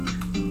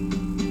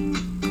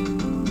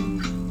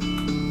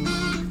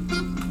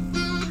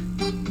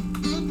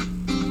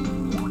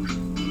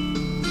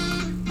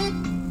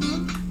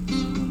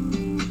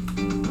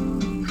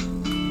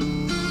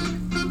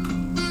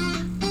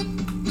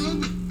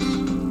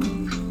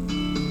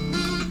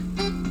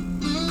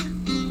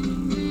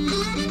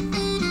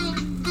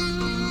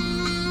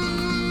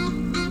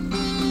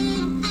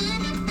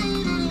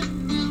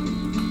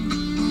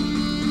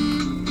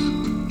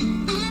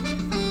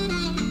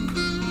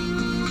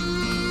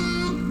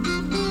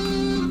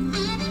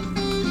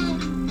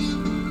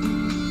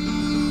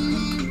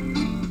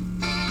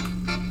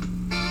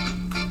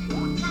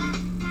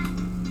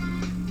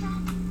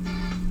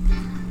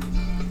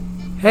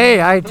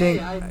Hey, I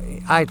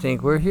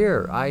think we're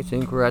here. I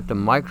think we're at the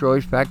Micro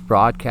Effect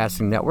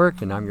Broadcasting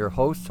Network, and I'm your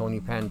host,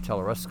 Tony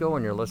Pantelleresco,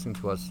 and you're listening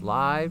to us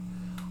live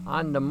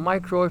on the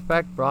Micro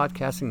Effect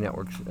Broadcasting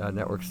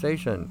Network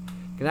station.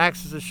 You can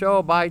access the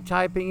show by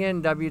typing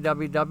in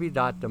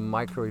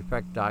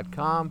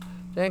www.themicroeffect.com.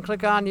 Then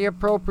click on the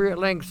appropriate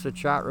links, the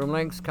chat room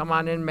links. Come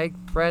on in, make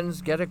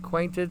friends, get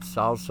acquainted,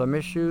 solve some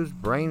issues,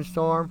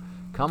 brainstorm,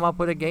 come up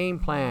with a game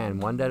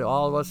plan, one that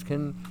all of us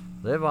can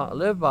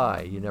live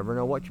by. You never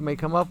know what you may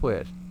come up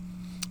with.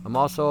 I'm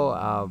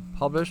also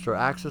published or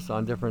accessed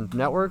on different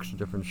networks,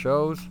 different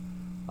shows.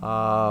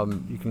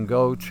 You can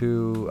go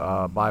to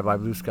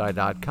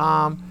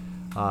byebyebluesky.com,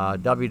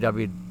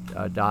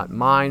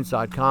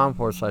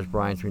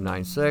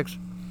 www.minds.com/Brian396,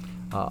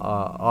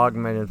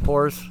 augmented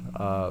force,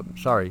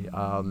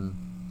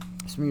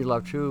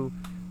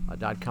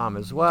 SmearLoveTrue.com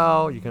as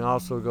well. You can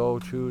also go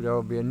to, there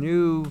will be a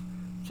new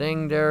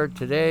thing there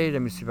today.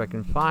 Let me see if I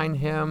can find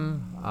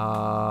him.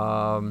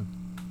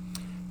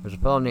 There's a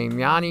fellow named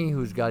Yanni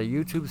who's got a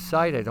YouTube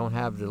site. I don't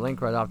have the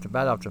link right off the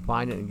bat. I'll have to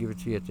find it and give it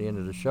to you at the end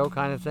of the show,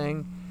 kind of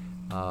thing.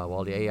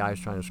 While the AI is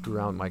trying to screw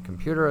around with my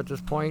computer at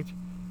this point.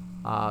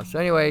 So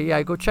anyway,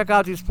 yeah, go check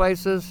out these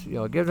places.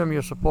 Give them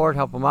your support,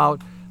 help them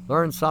out,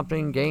 learn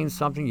something, gain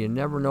something. You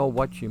never know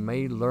what you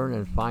may learn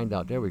and find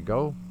out. There we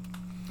go.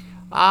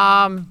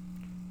 I'm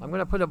going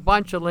to put a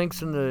bunch of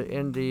links in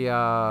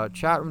the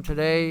chat room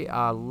today.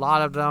 A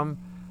lot of them.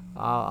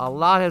 A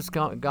lot has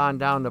gone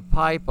down the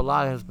pipe. A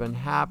lot has been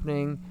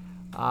happening.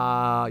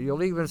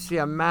 You'll even see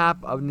a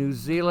map of New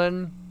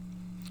Zealand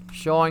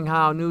showing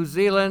how New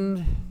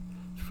Zealand,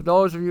 for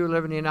those of you who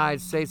live in the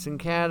United States and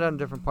Canada and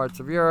different parts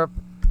of Europe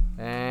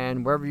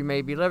and wherever you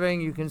may be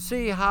living, you can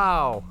see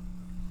how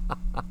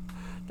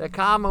the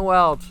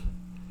Commonwealth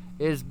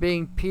is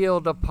being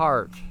peeled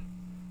apart,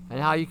 and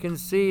how you can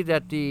see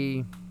that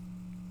the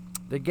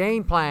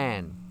game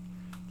plan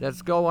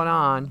that's going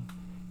on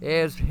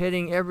is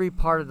hitting every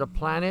part of the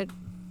planet,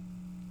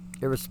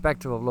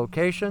 irrespective of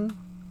location.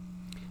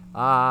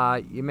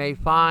 You may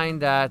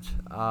find that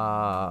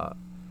that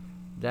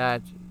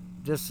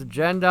this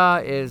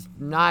agenda is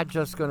not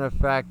just going to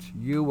affect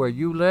you where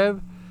you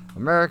live.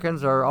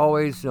 Americans are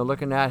always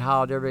looking at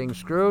how they're being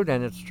screwed,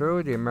 and it's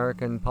true. The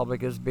American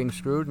public is being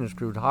screwed, and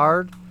screwed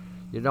hard.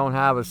 You don't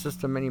have a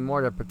system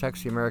anymore that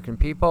protects the American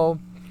people,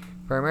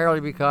 primarily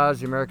because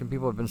the American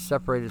people have been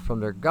separated from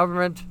their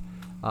government.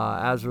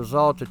 As a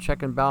result, the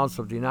check and balance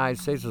of the United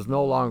States is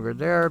no longer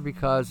there,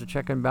 because the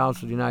check and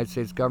balance of the United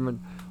States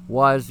government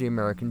was the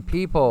American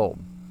people.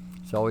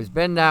 It's always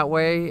been that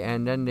way,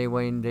 and then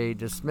when they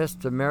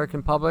dismissed the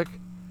American public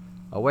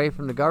away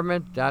from the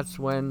government, that's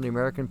when the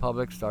American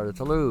public started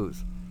to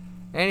lose.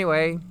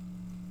 Anyway,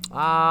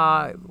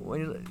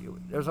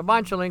 there's a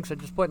bunch of links I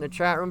just put in the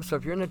chat room, so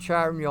if you're in the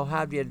chat room, you'll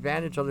have the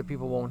advantage other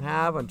people won't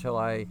have until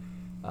I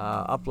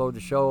upload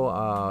the show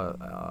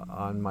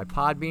on my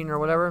Podbean or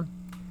whatever.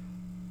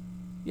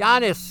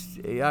 Giannis,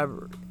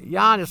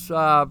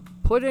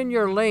 put in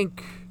your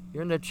link.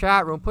 You're in the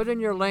chat room. Put in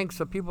your link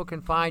so people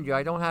can find you.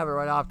 I don't have it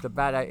right off the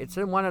bat. It's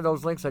in one of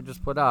those links I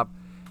just put up,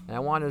 and I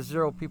want to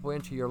zero people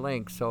into your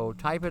link. So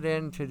type it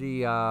into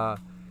the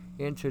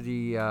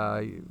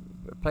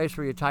place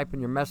where you type in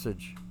your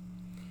message.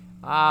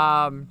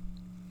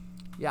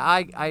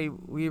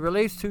 We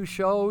released 2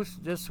 shows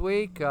this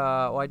week.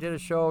 I did a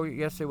show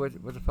yesterday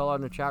with a fellow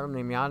in the chat room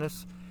named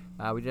Giannis.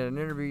 We did an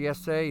interview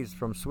yesterday. He's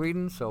from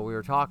Sweden, so we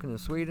were talking in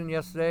Sweden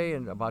yesterday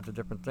and about the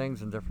different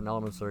things and different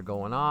elements that are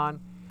going on.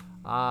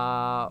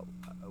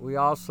 We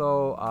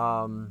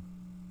also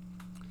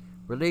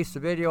released a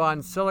video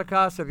on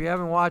silica, so if you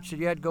haven't watched it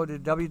yet, go to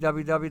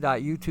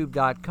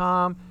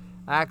www.youtube.com,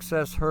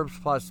 access Herbs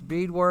Plus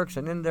Beadworks,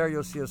 and in there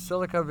you'll see a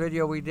silica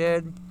video we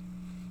did.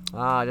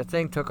 The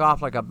thing took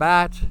off like a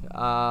bat.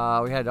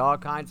 We had all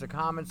kinds of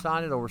comments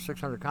on it, over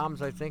 600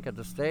 comments, I think, at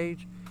the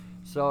stage.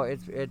 So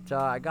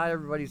I got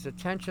everybody's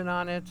attention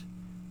on it.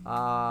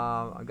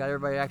 I got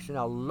everybody actually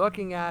now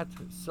looking at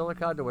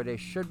silica the way they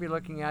should be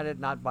looking at it,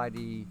 not by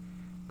the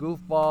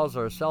goofballs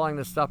or selling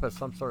the stuff as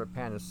some sort of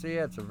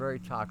panacea. It's a very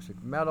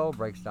toxic metal,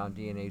 breaks down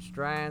DNA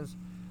strands.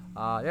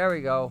 There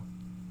we go.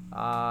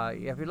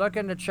 If you look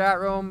in the chat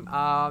room,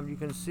 you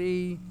can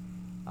see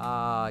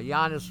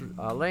Giannis'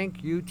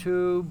 link,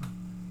 YouTube,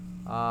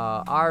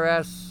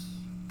 RSQU.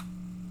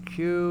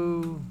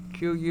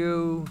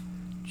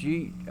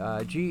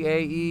 GAEZTU.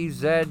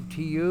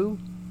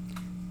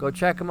 Go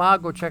check them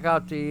out. Go check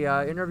out the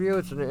interview.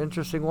 It's an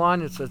interesting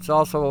one. It's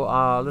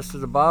also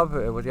listed above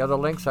with the other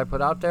links I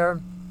put out there.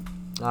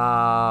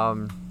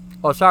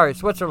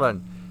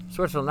 Switzerland,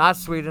 not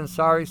Sweden.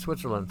 Sorry,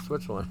 Switzerland.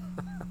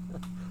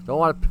 Don't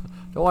want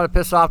to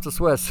piss off the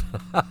Swiss.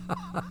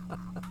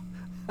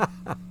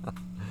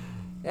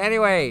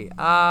 Anyway,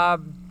 that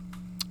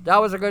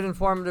was a good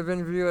informative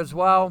interview as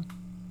well.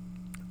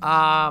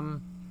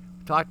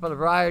 We talked about a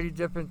variety of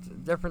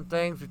different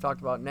things. We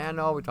talked about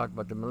nano. We talked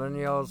about the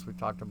millennials. We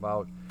talked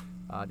about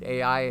the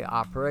AI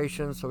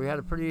operations. So we had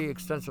a pretty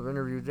extensive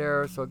interview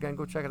there. So again,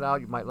 go check it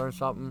out. You might learn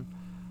something.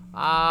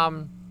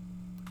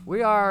 we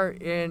got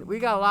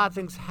a lot of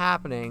things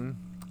happening,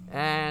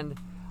 and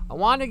I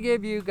want to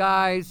give you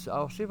guys,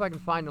 I'll see if I can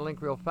find the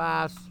link real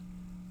fast.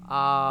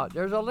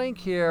 There's a link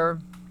here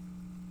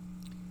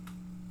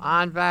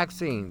on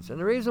vaccines. And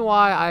the reason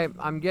why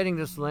I'm getting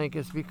this link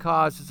is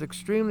because it's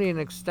extremely an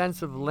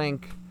extensive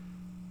link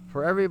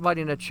for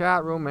everybody in the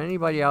chat room and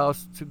anybody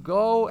else to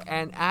go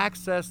and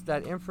access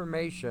that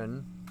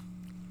information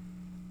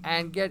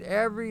and get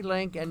every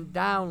link and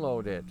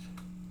download it.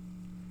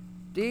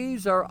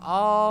 These are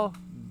all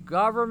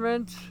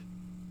government,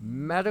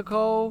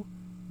 medical,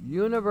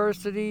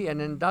 university,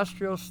 and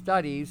industrial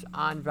studies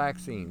on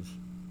vaccines.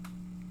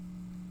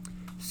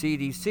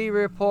 CDC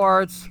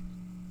reports,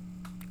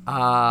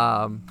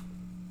 the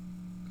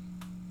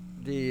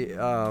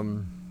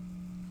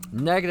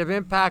negative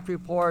impact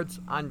reports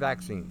on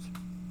vaccines.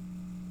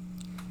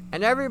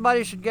 And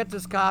everybody should get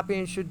this copy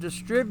and should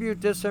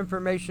distribute this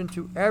information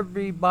to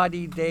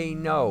everybody they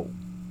know,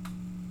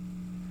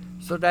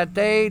 so that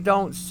they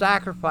don't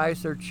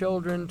sacrifice their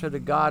children to the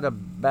god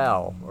of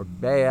Baal or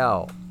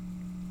Baal.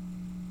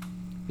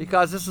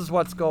 Because this is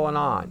what's going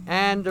on.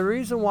 And the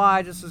reason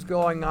why this is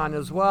going on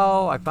as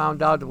well, I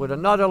found out with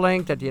another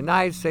link that the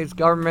United States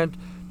government,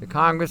 the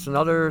Congress, and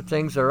other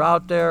things that are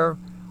out there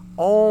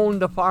own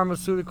the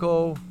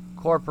pharmaceutical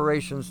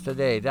corporations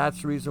today.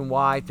 That's the reason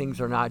why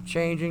things are not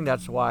changing.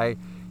 That's why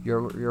your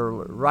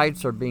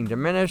rights are being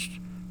diminished,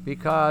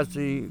 because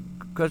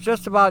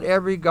just about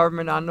every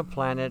government on the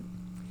planet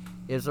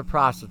is a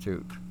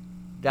prostitute.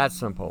 That's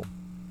simple.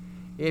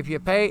 If you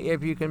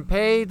can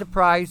pay the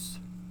price,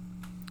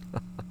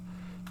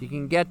 you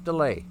can get the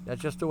lay.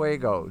 That's just the way it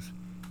goes.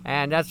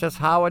 And that's just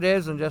how it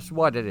is and just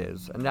what it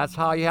is. And that's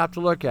how you have to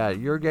look at it.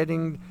 You're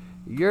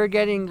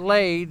getting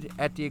laid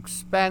at the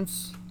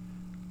expense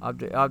of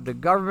the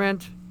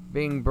government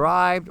being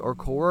bribed or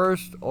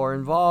coerced or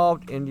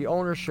involved in the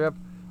ownership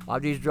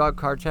of these drug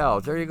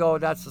cartels. There you go.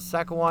 That's the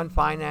second one,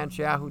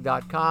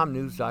 FinanceYahoo.com,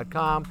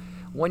 News.com.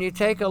 When you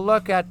take a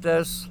look at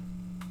this,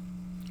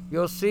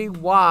 you'll see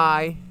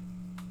why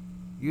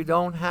you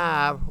don't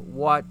have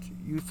what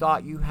you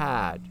thought you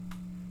had.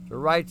 The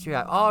rights you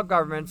have. All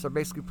governments are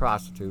basically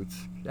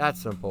prostitutes.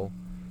 That's simple.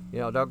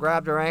 They'll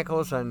grab their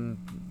ankles and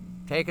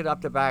take it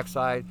up the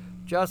backside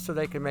just so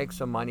they can make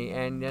some money,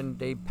 and then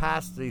they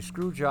pass the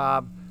screw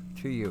job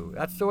to you.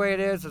 That's the way it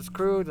is. It's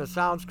crude. It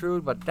sounds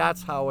crude, but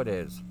that's how it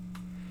is.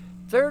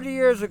 30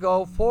 years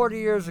ago, 40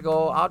 years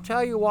ago, I'll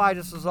tell you why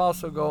this is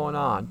also going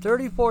on.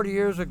 30, 40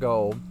 years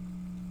ago,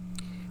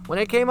 when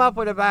they came up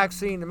with a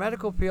vaccine, the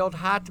medical field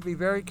had to be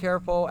very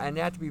careful, and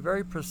they had to be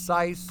very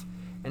precise,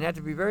 and had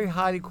to be very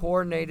highly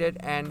coordinated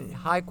and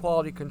high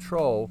quality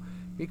control,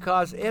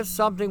 because if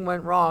something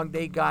went wrong,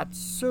 they got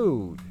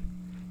sued.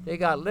 They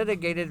got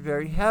litigated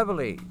very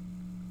heavily.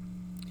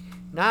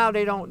 Now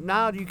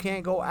you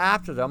can't go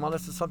after them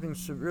unless it's something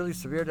really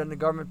severe. Then the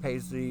government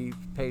pays the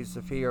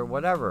fee or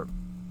whatever.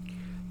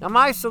 Now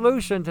my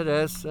solution to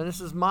this, and this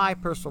is my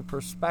personal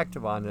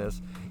perspective on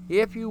this,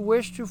 if you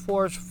wish to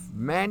force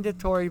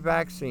mandatory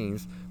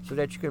vaccines so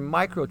that you can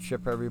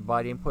microchip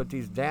everybody and put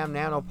these damn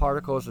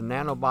nanoparticles and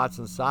nanobots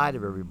inside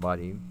of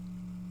everybody,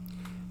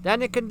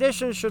 then the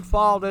conditions should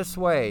fall this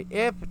way.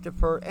 If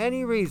for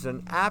any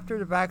reason after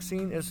the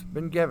vaccine has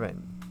been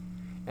given,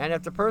 and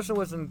if the person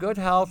was in good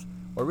health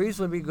or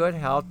reasonably good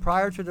health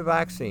prior to the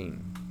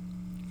vaccine,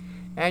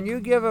 and you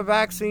give a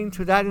vaccine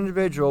to that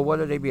individual,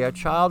 whether they be a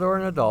child or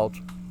an adult,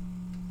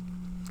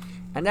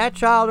 and that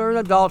child or an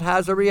adult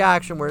has a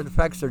reaction where it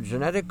affects their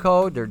genetic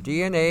code, their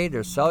DNA,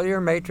 their cellular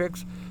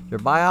matrix, their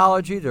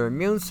biology, their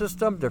immune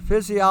system, their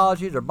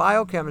physiology, their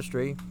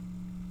biochemistry,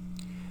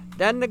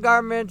 then the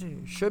government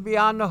should be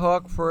on the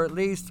hook for at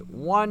least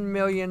 $1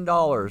 million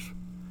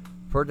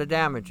for the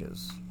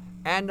damages.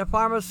 And the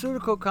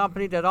pharmaceutical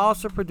company that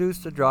also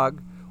produced the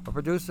drug or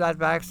produced that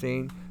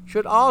vaccine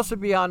should also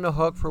be on the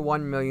hook for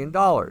 $1 million.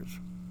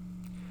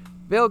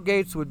 Bill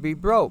Gates would be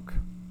broke.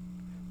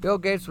 Bill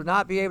Gates would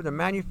not be able to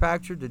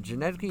manufacture the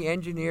genetically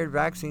engineered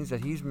vaccines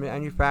that he's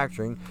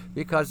manufacturing,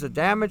 because the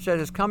damage that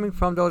is coming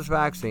from those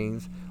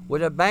vaccines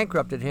would have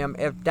bankrupted him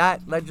if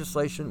that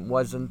legislation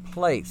was in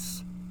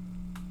place.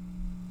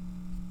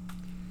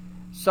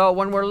 So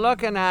when we're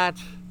looking at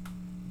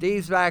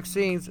these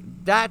vaccines,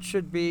 that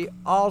should be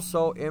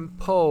also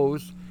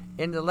imposed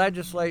in the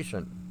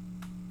legislation.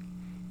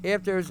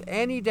 If there's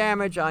any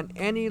damage on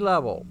any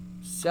level,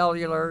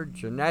 cellular,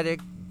 genetic,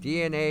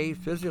 DNA,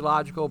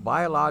 physiological,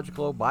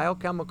 biological,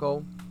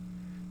 biochemical,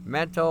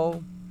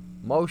 mental,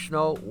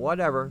 emotional,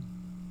 whatever,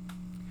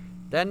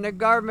 then the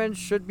government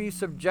should be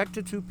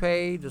subjected to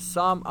pay the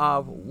sum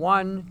of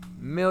 $1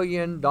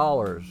 million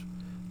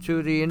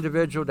to the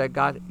individual that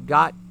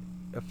got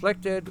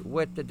afflicted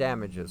with the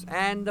damages.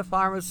 And the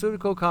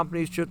pharmaceutical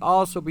companies should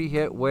also be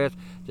hit with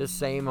the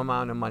same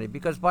amount of money,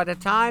 because by the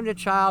time the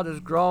child is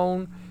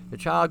grown, the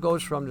child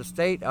goes from the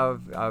state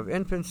of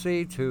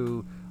infancy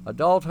to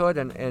adulthood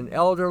and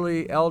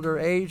elder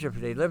age, if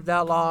they live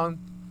that long,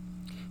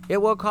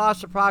 it will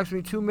cost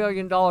approximately $2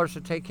 million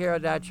to take care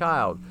of that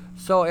child.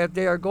 So if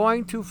they are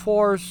going to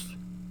force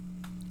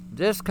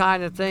this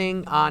kind of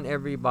thing on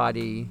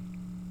everybody,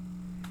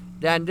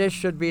 then this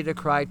should be the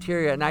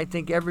criteria. And I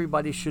think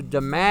everybody should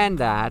demand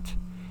that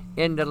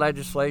in the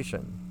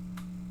legislation.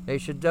 They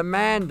should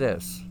demand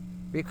this,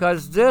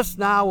 because this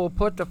now will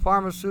put the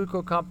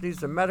pharmaceutical companies,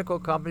 the medical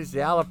companies, the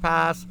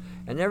allopaths,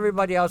 and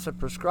everybody else that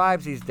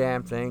prescribes these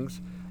damn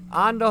things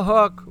on the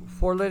hook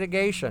for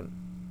litigation.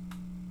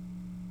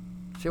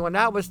 See, when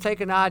that was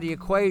taken out of the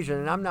equation,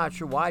 and I'm not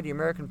sure why the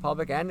American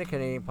public and the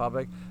Canadian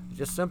public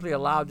just simply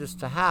allowed this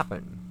to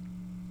happen.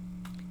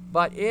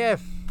 But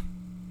if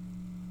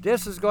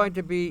this is going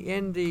to be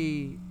in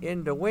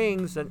the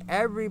wings, then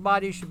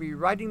everybody should be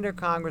writing their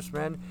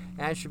congressmen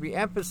and should be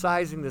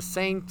emphasizing the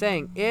same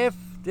thing. If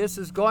this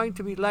is going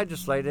to be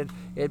legislated,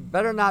 it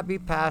better not be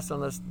passed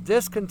unless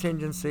this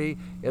contingency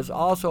is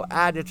also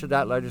added to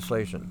that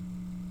legislation.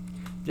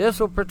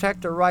 This will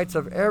protect the rights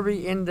of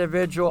every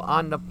individual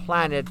on the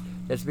planet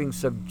that's being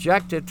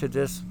subjected to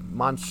this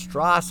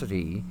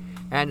monstrosity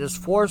and this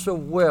force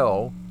of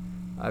will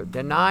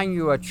denying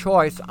you a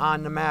choice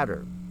on the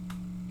matter.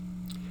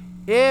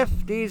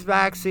 If these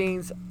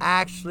vaccines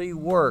actually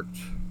worked,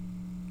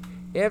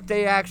 if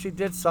they actually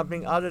did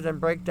something other than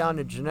break down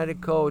the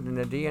genetic code and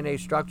the DNA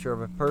structure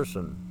of a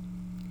person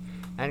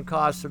and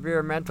cause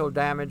severe mental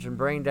damage and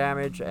brain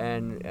damage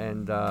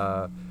and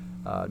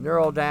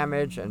neural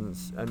damage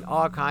and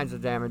all kinds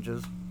of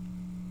damages,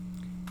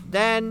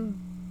 then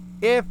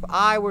if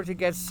I were to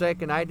get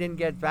sick and I didn't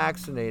get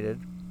vaccinated,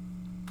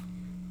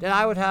 then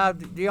I would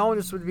have, the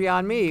onus would be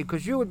on me,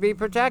 because you would be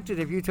protected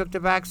if you took the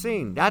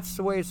vaccine. That's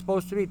the way it's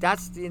supposed to be.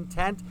 That's the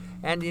intent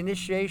and the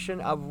initiation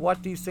of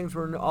what these things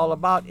were all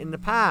about in the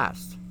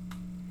past.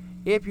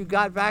 If you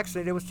got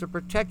vaccinated, it was to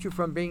protect you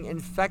from being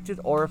infected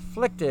or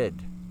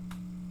afflicted.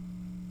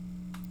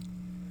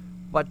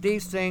 But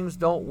these things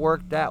don't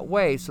work that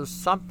way, so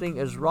something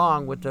is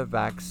wrong with the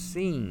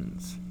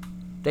vaccines.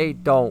 They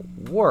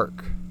don't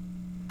work.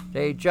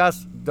 They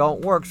just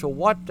don't work. So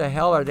what the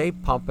hell are they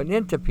pumping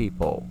into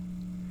people?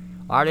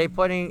 Are they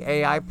putting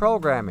AI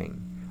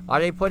programming? Are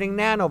they putting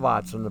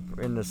nanobots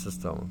in the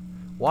system?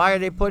 Why are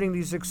they putting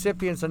these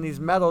excipients and these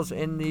metals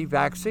in the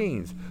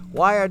vaccines?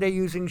 Why are they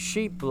using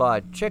sheep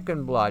blood,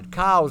 chicken blood,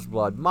 cow's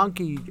blood,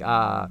 monkey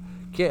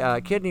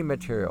kidney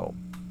material?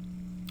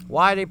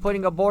 Why are they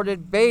putting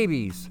aborted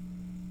babies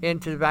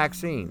into the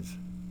vaccines?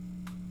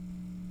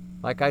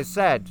 Like I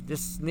said,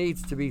 this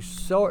needs to be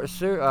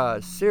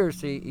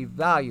seriously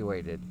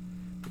evaluated.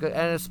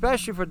 And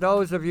especially for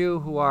those of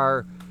you who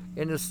are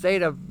in the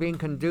state of being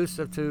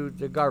conducive to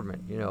the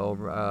government,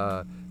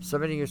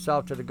 submitting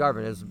yourself to the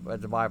government,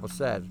 as the Bible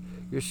says.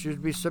 You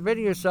should be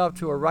submitting yourself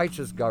to a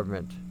righteous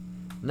government,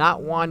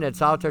 not one that's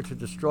out there to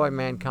destroy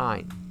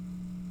mankind.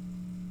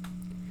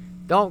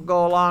 Don't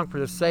go along for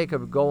the sake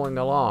of going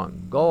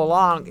along. Go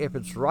along if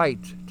it's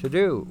right to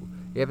do.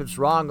 If it's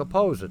wrong,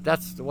 oppose it.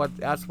 That's what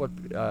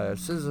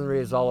citizenry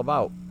is all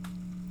about.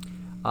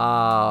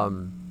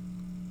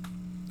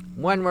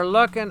 When we're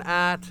looking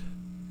at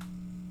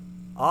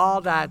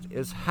all that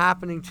is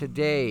happening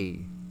today,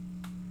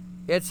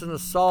 it's an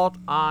assault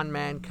on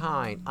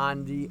mankind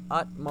on the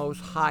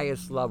utmost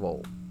highest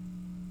level.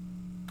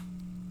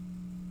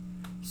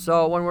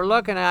 So when we're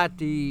looking at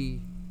the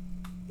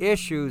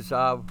issues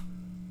of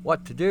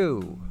what to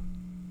do,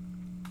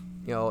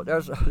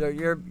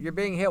 you're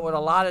being hit with a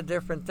lot of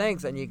different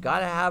things, and you got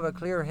to have a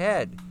clear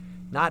head,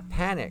 not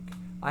panic.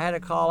 I had a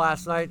call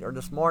last night or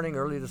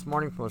early this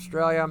morning from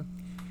Australia.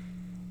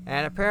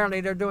 And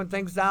apparently they're doing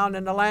things down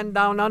in the land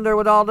down under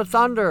with all the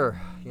thunder.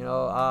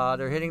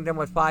 They're hitting them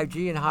with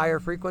 5G and higher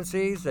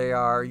frequencies. They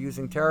are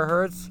using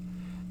terahertz.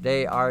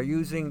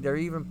 They're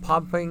even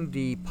pumping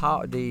the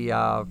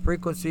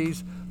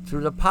frequencies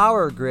through the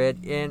power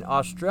grid in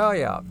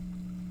Australia.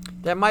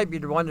 That might be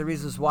one of the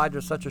reasons why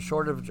there's such a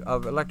shortage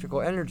of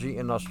electrical energy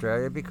in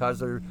Australia, because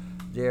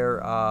they're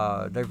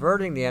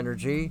diverting the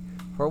energy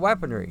for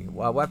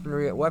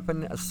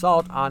weapon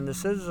assault on the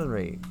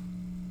citizenry.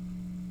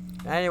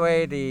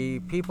 Anyway, the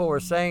people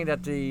were saying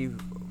that the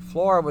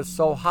floor was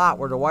so hot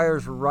where the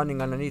wires were running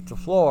underneath the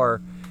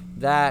floor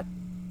that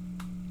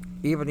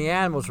even the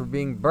animals were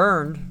being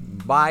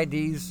burned by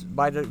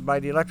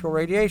the electrical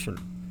radiation.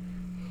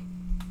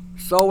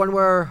 So when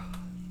we're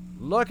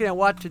looking at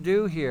what to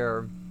do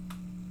here,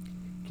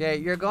 okay,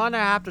 you're going to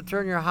have to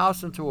turn your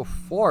house into a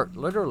fort,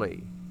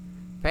 literally.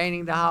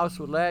 Painting the house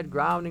with lead,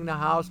 grounding the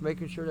house,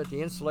 making sure that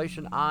the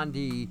insulation on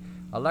the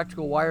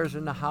electrical wires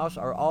in the house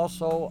are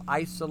also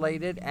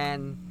isolated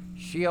and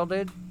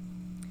shielded,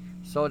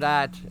 so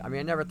that, I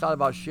never thought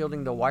about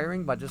shielding the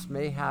wiring, but this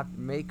may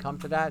come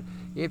to that.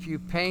 If you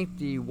paint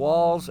the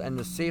walls and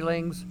the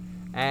ceilings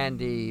and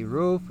the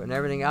roof and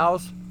everything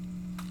else,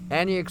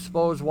 any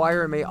exposed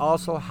wire may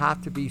also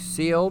have to be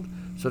sealed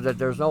so that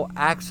there's no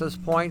access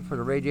point for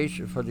the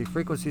radiation, for the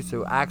frequencies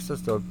to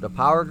access the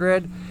power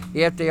grid.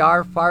 If they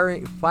are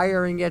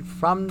firing it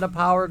from the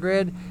power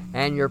grid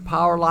and your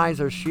power lines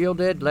are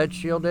lead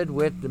shielded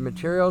with the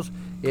materials,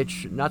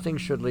 nothing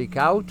should leak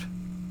out.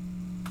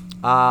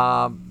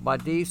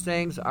 But these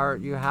things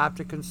you have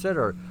to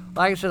consider.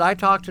 Like I said, I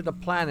talk to the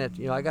planet.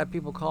 I got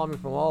people calling me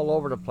from all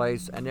over the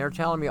place, and they're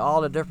telling me all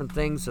the different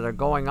things that are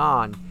going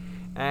on.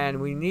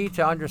 And we need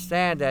to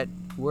understand that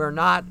we're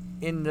not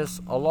in this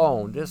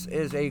alone. This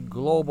is a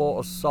global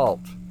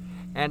assault.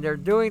 And they're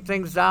doing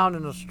things down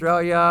in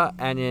Australia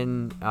and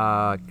in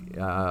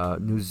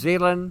New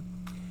Zealand,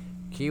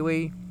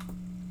 Kiwi,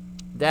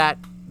 that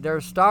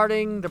they're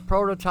starting the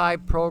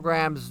prototype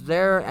programs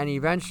there, and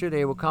eventually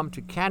they will come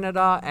to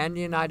Canada and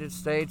the United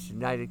States,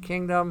 United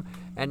Kingdom,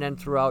 and then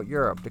throughout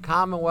Europe. The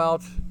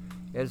Commonwealth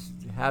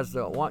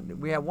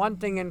we have one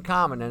thing in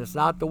common, and it's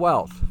not the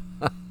wealth.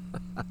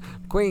 The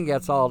Queen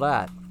gets all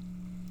that.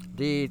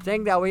 The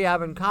thing that we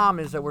have in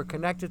common is that we're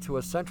connected to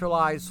a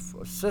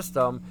centralized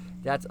system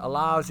that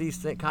allows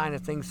these kind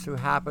of things to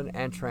happen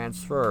and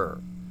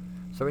transfer.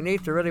 So we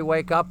need to really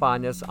wake up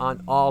on this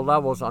on all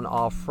levels, on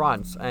all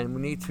fronts, and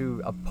we need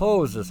to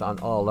oppose this on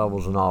all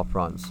levels and all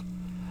fronts.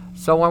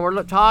 So when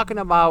we're talking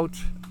about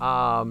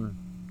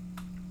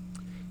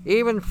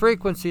even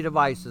frequency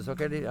devices,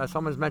 okay,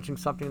 someone's mentioning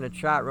something in the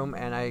chat room,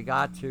 and I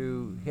got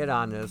to hit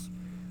on this.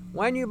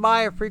 When you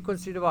buy a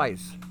frequency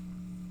device,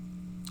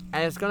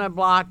 and it's going to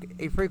block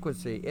a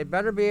frequency, it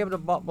better be able to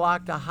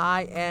block the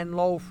high and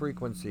low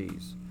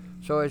frequencies.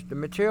 So the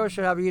material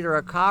should have either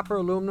a copper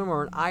aluminum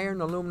or an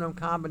iron aluminum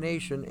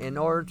combination in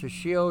order to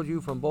shield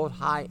you from both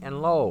high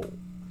and low.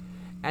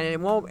 And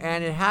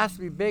it has to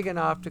be big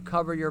enough to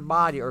cover your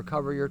body or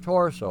cover your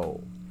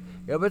torso.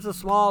 If it's a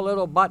small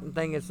little button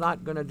thing, it's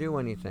not going to do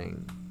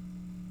anything.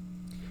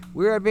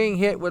 We are being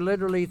hit with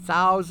literally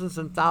thousands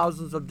and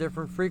thousands of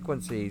different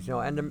frequencies,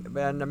 and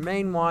the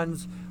main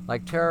ones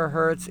like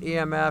terahertz,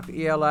 EMF,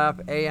 ELF,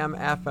 AM,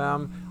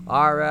 FM,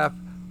 RF.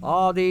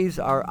 All these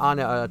are on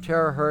a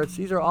terahertz.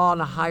 These are all in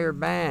the higher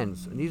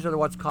bands, and these are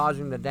what's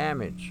causing the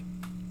damage.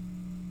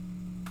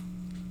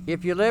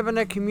 If you live in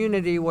a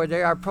community where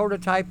they are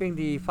prototyping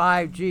the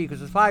 5G, because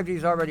the 5G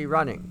is already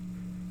running.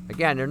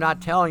 Again, they're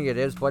not telling you it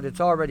is, but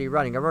it's already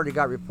running. I've already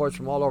got reports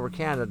from all over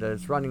Canada that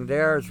it's running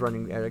there. It's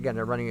running, again,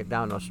 they're running it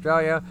down in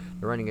Australia.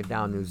 They're running it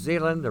down in New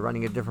Zealand. They're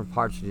running it in different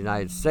parts of the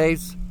United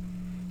States.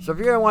 So if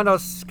you're in one of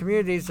those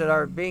communities that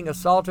are being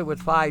assaulted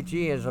with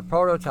 5G as a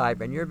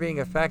prototype and you're being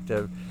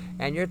effective,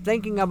 and you're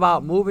thinking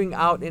about moving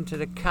out into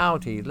the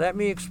county, let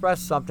me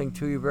express something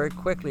to you very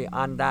quickly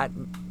on that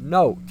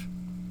note.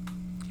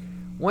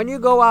 When you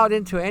go out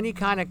into any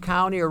kind of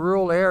county or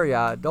rural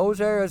area, those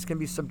areas can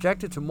be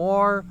subjected to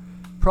more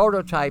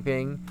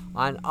prototyping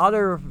on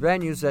other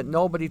venues that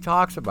nobody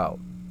talks about.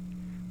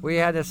 We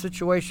had a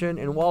situation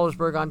in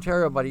Wallaceburg,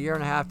 Ontario about a year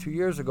and a half, 2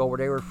 years ago, where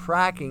they were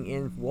fracking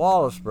in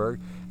Wallaceburg,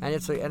 and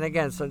it's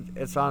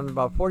on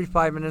about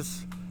 45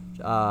 minutes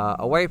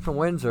away from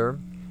Windsor,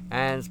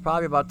 and it's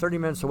probably about 30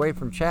 minutes away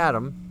from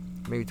Chatham,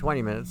 maybe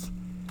 20 minutes,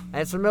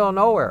 and it's in the middle of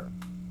nowhere.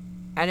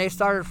 And they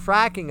started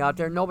fracking out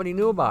there, and nobody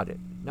knew about it.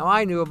 Now,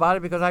 I knew about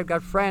it because I've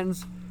got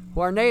friends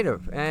who are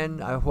native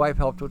and who I've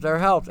helped with their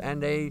health,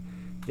 and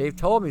they've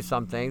told me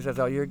some things. I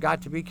thought, you've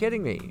got to be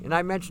kidding me. And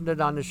I mentioned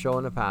it on the show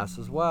in the past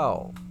as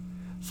well.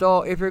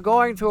 So if you're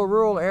going to a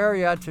rural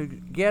area to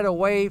get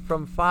away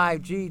from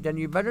 5G, then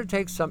you better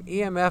take some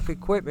EMF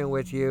equipment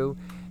with you.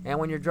 And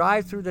when you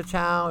drive through the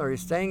town or you're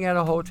staying at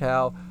a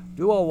hotel,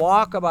 do a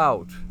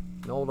walkabout.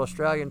 An old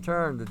Australian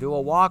term, to do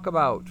a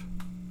walkabout.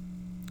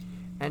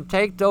 And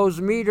take those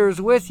meters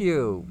with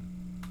you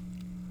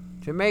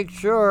to make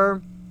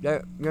sure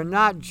that you're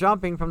not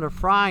jumping from the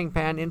frying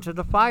pan into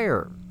the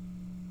fire.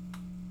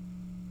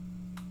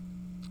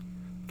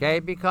 Okay,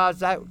 because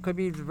that could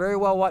be very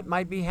well what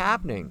might be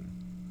happening.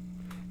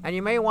 And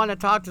you may want to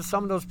talk to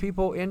some of those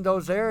people in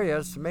those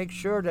areas to make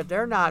sure that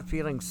they're not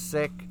feeling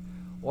sick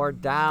or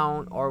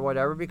down or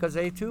whatever, because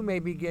they too may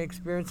be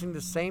experiencing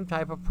the same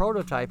type of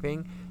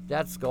prototyping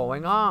that's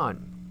going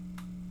on.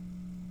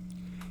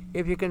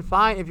 If you're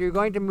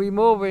going to be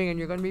moving and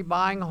you're going to be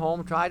buying a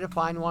home, try to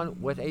find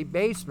one with a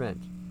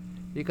basement,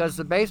 because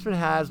the basement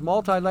has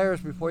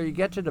multi-layers before you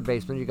get to the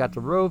basement. You got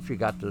the roof, you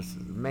got the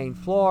main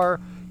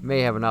floor, you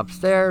may have an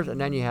upstairs, and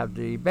then you have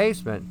the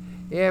basement.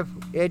 If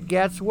it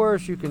gets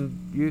worse, you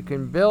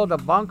can build a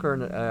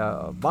bunker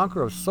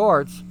of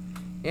sorts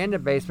in the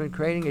basement,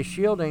 creating a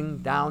shielding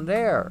down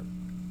there.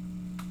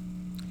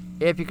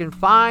 If you can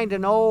find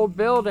an old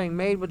building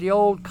made with the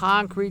old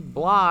concrete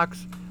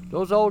blocks,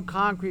 those old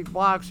concrete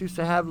blocks used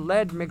to have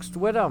lead mixed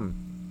with them.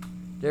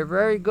 They're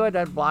very good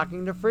at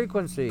blocking the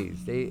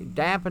frequencies. They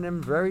dampen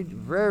them very,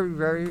 very,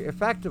 very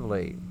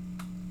effectively.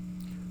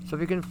 So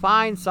if you can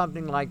find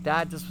something like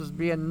that, this would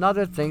be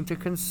another thing to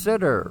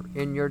consider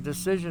in your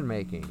decision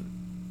making.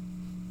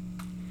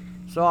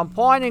 So I'm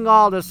pointing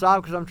all this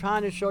out because I'm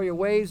trying to show you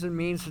ways and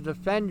means to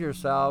defend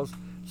yourselves,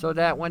 so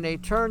that when they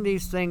turn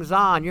these things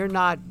on, you're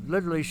not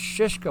literally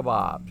shish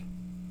kebabbed.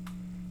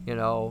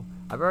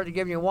 I've already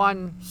given you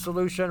one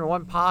solution, or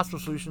one possible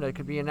solution that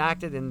could be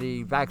enacted in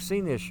the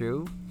vaccine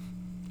issue.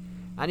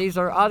 And these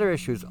are other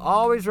issues.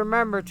 Always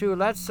remember, too,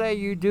 let's say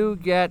you do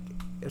get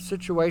a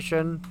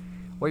situation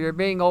where you're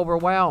being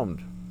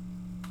overwhelmed.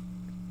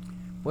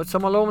 Put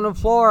some aluminum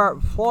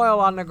foil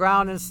on the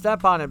ground and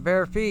step on it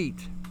bare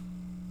feet.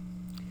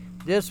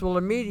 This will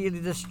immediately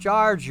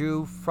discharge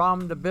you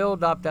from the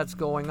buildup that's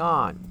going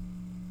on.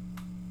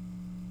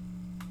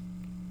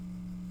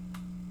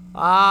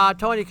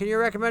 Tony, can you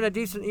recommend a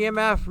decent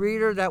EMF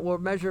reader that will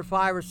measure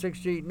 5 or 6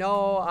 G?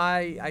 No,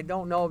 I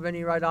don't know of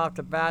any right off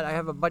the bat. I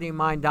have a buddy of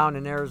mine down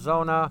in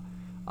Arizona.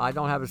 I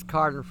don't have his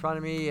card in front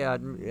of me.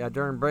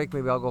 During break,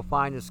 maybe I'll go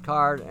find his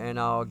card and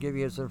I'll give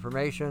you his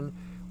information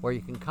where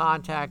you can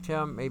contact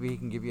him. Maybe he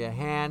can give you a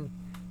hand.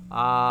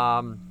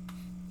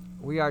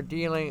 We are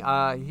dealing,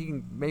 he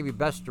can maybe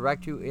best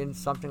direct you in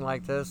something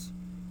like this.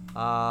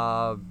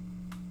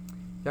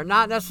 They're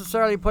not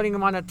necessarily putting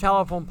them on a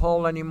telephone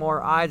pole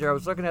anymore either. I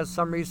was looking at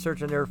some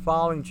research and they're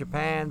following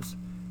Japan's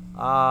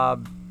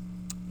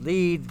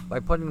lead by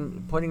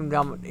putting them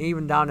down,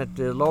 even down at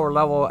the lower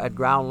level, at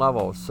ground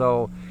level.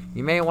 So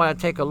you may want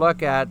to take a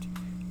look at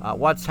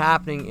what's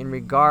happening in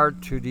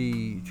regard to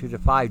the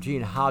 5G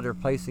and how they're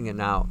placing it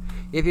now.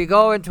 If you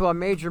go into a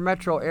major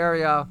metro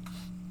area,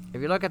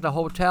 if you look at the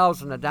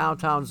hotels in the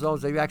downtown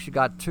zones, they've actually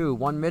got two.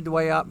 One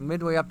midway up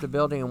the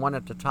building and one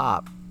at the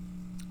top.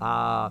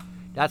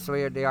 That's the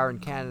way they are in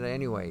Canada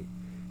anyway.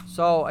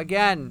 So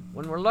again,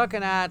 when we're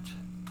looking at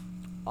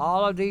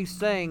all of these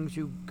things,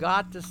 you've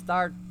got to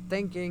start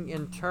thinking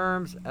in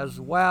terms as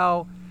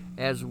well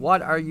as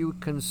what are you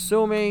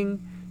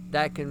consuming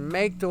that can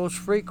make those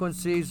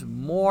frequencies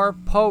more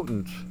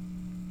potent.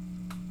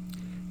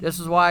 This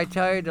is why I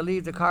tell you to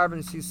leave the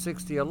carbon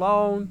C60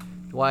 alone,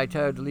 why I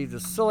tell you to leave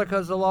the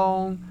silicas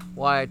alone,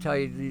 why I tell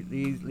you to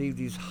leave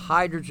these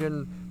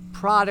hydrogen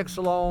products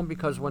alone,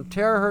 because when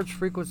terahertz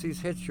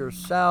frequencies hit your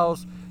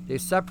cells, they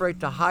separate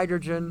the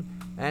hydrogen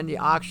and the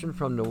oxygen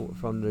from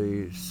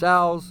the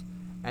cells,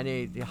 and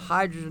the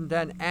hydrogen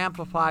then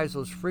amplifies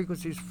those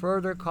frequencies,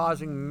 further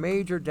causing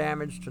major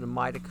damage to the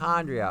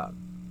mitochondria.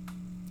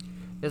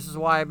 This is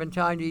why I've been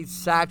telling you to eat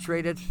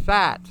saturated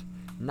fat,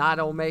 not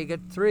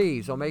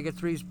omega-3s.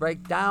 Omega-3s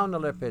break down the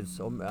lipids.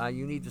 So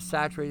you need the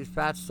saturated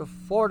fats to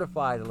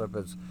fortify the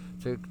lipids,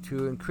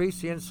 to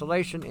increase the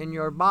insulation in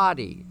your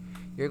body.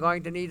 You're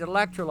going to need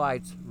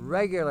electrolytes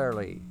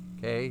regularly,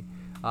 okay?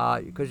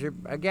 Because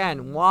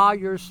while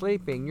you're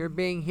sleeping, you're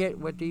being hit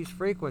with these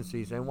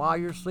frequencies. And while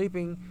you're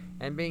sleeping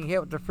and being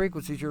hit with the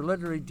frequencies, you're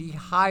literally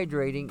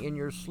dehydrating in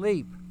your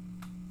sleep.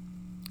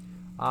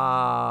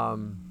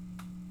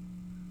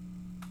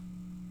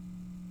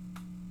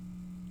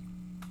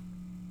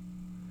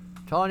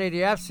 Tony,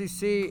 the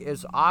FCC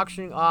is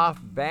auctioning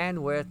off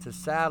bandwidth to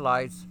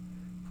satellites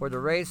for the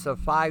race of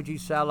 5G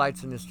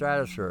satellites in the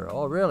stratosphere.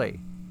 Oh, really?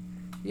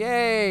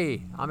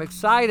 Yay! I'm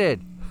excited.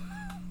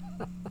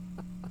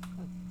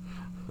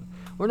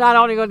 We're not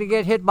only going to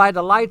get hit by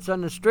the lights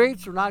on the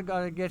streets, we're not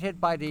going to get hit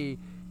by the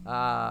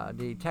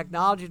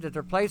technology that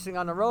they're placing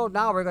on the road.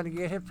 Now we're going to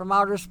get hit from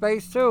outer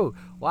space too.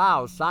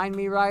 Wow, sign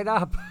me right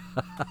up.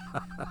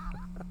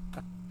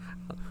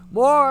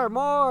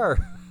 More.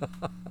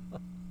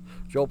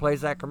 Joe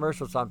plays that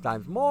commercial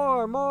sometimes.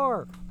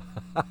 More.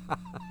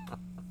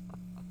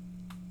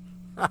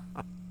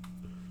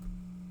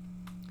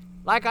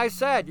 Like I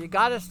said, you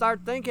got to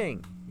start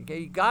thinking. Okay,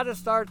 you got to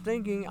start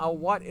thinking of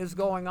what is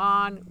going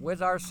on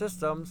with our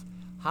systems,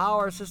 how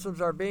our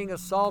systems are being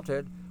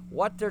assaulted,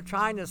 what they're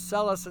trying to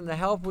sell us in the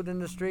health food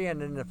industry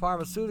and in the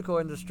pharmaceutical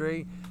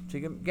industry to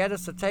get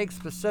us to take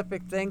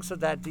specific things so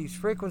that these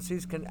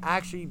frequencies can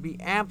actually be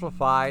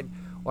amplified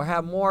or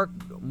have more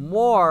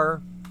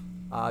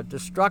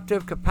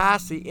destructive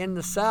capacity in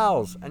the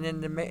cells and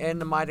in the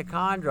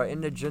mitochondria,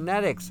 in the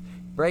genetics,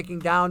 breaking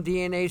down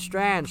DNA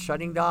strands,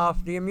 shutting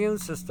off the immune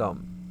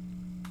system.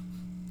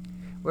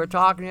 We were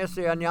talking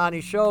yesterday on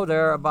Yanni's show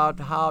there about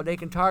how they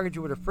can target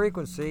you with a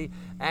frequency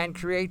and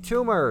create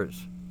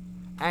tumors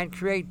and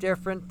create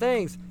different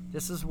things.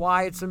 This is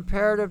why it's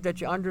imperative that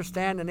you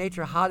understand the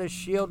nature of how to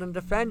shield and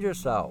defend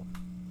yourself.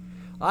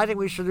 I think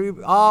we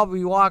should all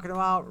be walking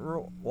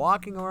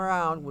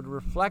around with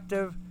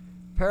reflective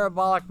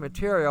parabolic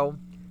material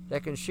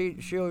that can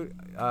shield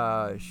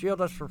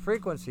us from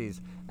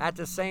frequencies. At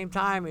the same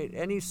time,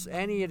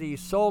 any of these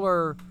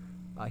solar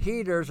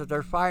heaters that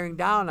they're firing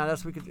down on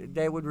us,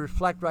 they would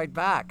reflect right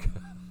back.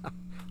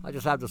 I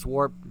just have this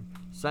warped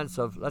sense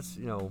of let's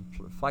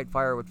fight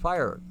fire with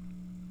fire.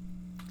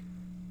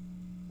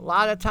 A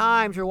lot of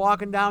times you're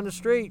walking down the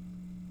street,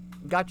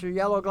 got your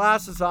yellow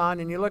glasses on,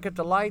 and you look at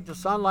the light, the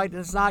sunlight, and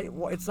it's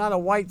not a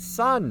white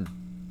sun.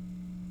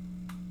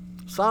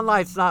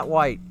 Sunlight's not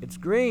white, it's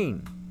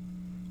green.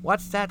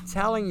 What's that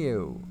telling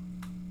you?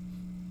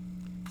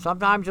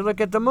 Sometimes you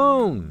look at the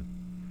moon,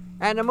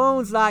 and the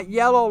moon's not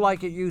yellow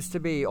like it used to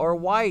be, or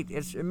white.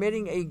 It's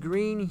emitting a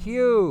green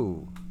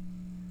hue.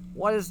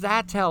 What is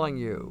that telling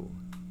you?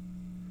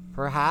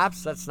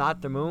 Perhaps that's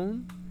not the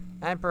moon,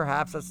 and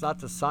perhaps that's not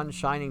the sun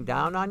shining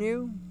down on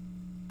you.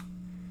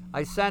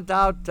 I sent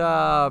out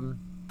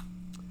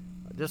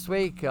this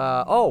week,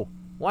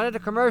 one of the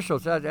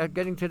commercials,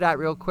 getting to that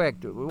real quick.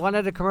 One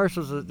of the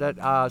commercials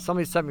that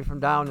somebody sent me from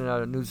down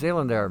in New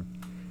Zealand there.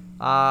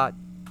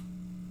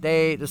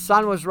 The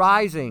sun was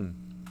rising.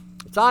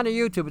 It's on the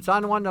YouTube. It's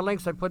on one of the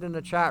links I put in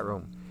the chat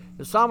room.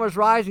 The sun was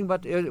rising,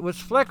 but it was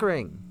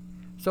flickering.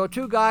 So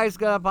two guys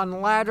got up on the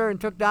ladder and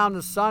took down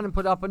the sun and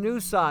put up a new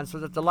sun so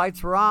that the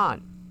lights were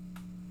on.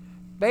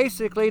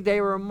 Basically,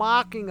 they were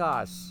mocking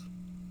us.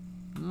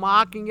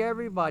 mocking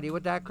everybody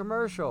with that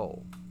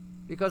commercial.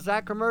 Because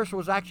that commercial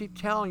was actually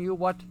telling you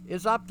what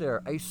is up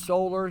there, a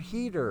solar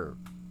heater.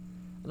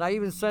 And I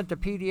even sent the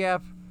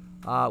PDF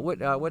with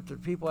the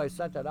people I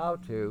sent that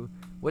out to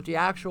with the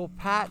actual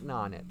patent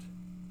on it.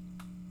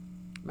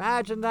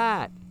 Imagine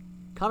that.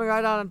 Coming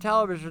right out on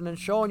television and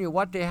showing you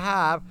what they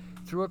have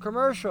through a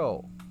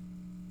commercial.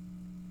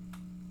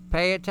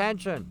 Pay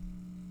attention.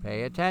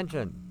 Pay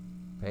attention.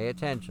 Pay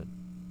attention.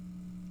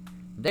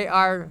 They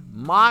are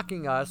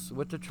mocking us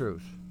with the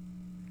truth.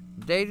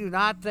 They do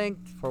not think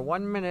for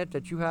 1 minute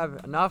that you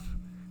have enough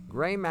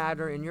gray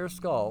matter in your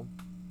skull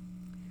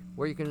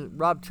where you can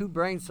rub 2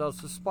 brain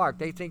cells to spark.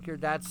 They think you're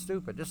that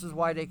stupid. This is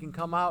why they can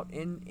come out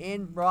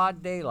in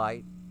broad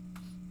daylight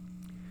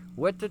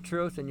with the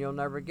truth and you'll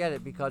never get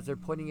it, because they're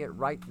putting it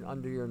right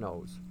under your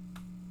nose.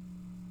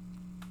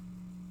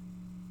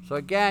 So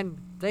again,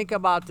 think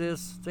about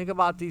this. Think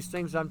about these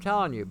things I'm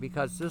telling you,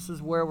 because this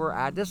is where we're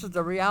at. This is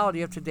the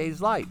reality of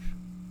today's life.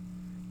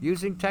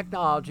 Using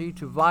technology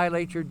to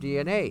violate your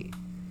DNA.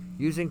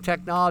 Using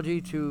technology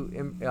to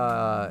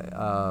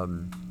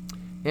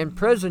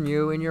imprison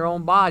you in your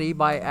own body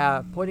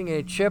by putting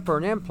a chip or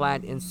an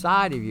implant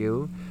inside of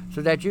you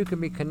so that you can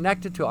be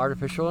connected to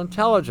artificial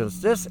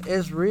intelligence. This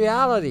is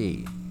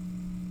reality.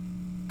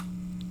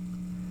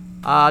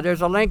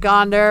 There's a link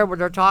on there where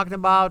they're talking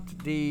about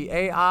the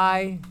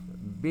AI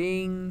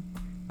being,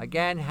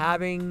 again,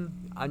 having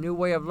a new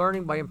way of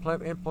learning by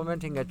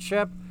implementing a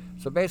chip.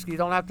 So basically you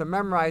don't have to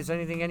memorize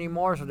anything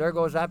anymore, so there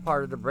goes that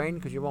part of the brain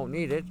because you won't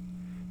need it.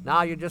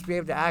 Now you'll just be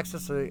able to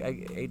access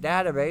a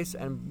database,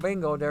 and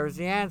bingo, there's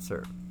the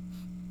answer.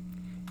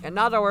 In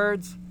other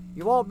words,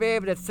 you won't be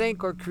able to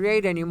think or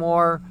create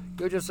anymore.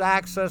 You'll just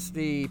access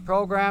the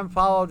program,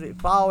 follow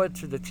it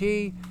to the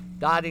T,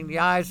 dotting the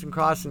I's and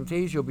crossing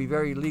T's. You'll be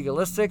very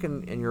legalistic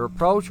in your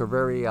approach, or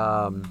very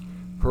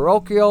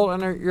parochial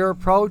in your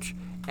approach,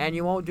 and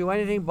you won't do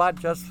anything but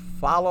just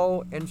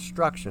follow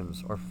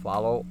instructions, or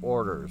follow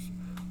orders,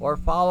 or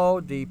follow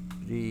the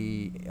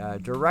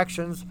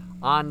directions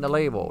on the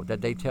label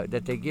that they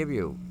give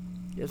you.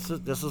 This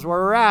is where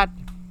we're at.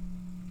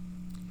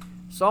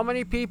 So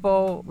many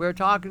people. I was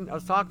talking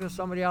to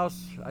somebody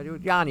else.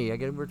 Yanni.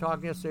 Again, we were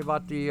talking yesterday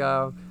about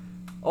the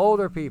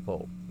older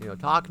people.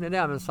 Talking to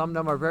them, and some of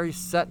them are very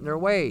set in their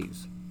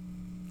ways.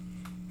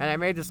 And I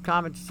made this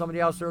comment to somebody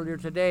else earlier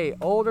today.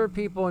 Older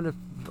people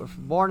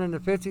born in the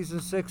 50s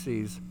and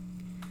 60s,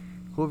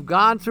 who've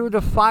gone through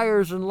the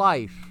fires in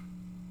life,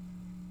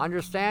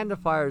 understand the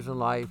fires in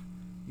life,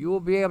 you will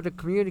be able to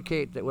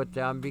communicate with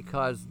them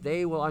because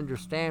they will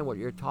understand what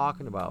you're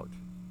talking about.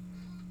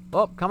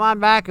 Well, come on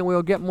back and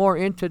we'll get more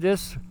into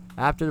this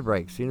after the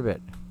break. See you in a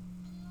bit.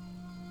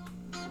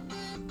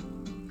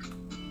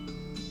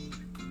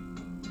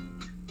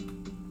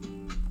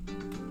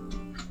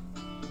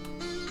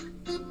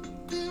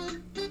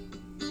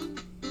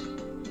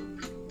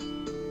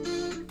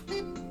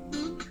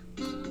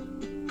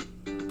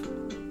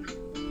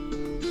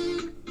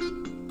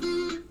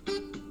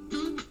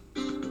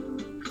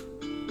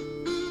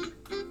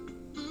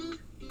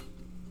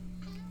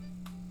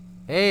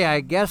 Hey, I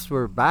guess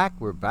we're back.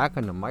 We're back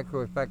on the Micro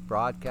Effect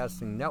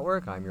Broadcasting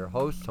Network. I'm your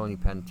host, Tony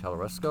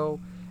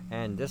Pantelleresco,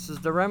 and this is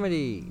The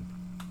Remedy.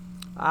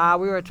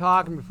 We were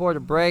talking before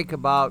the break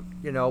about,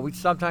 we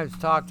sometimes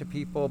talk to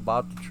people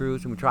about the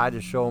truth, and we try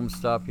to show them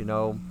stuff,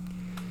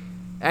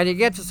 And you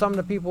get to some of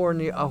the people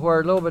who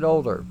are a little bit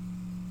older.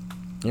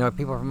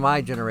 People from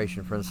my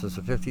generation, for instance,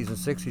 the 50s and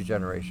 60s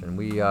generation.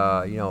 We,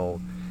 a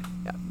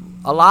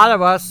lot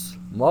of us,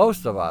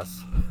 most of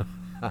us,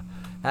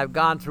 have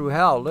gone through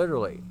hell,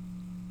 literally.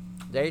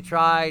 They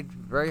tried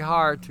very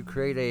hard to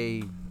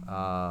create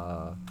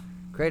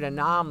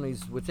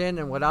anomalies within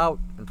and without,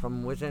 and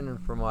from within and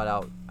from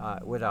without,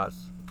 with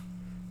us.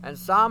 And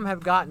some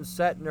have gotten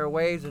set in their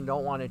ways and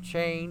don't want to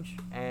change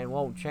and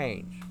won't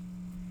change.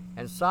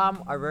 And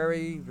some are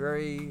very,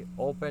 very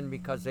open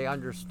because they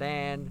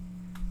understand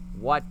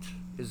what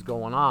is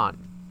going on.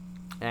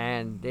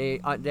 And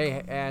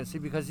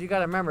because you got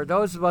to remember,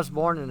 those of us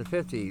born in the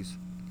 50s,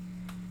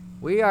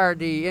 we are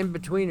the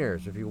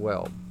in-betweeners, if you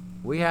will.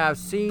 We have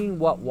seen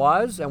what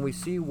was, and we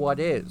see what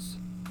is.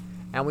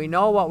 And we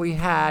know what we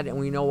had, and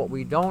we know what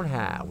we don't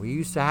have. We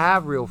used to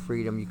have real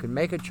freedom. You could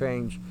make a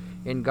change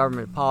in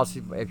government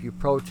policy if you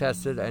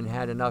protested and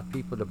had enough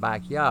people to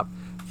back you up.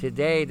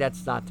 Today,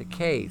 that's not the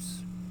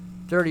case.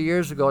 30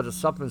 years ago, the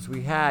supplements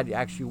we had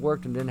actually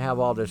worked and didn't have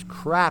all this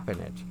crap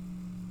in it.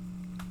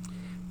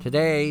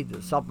 Today,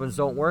 the supplements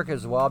don't work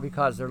as well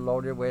because they're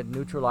loaded with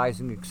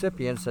neutralizing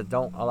excipients that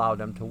don't allow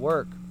them to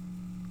work.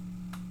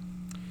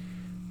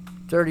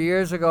 30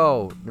 years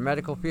ago, the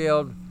medical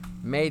field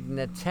made an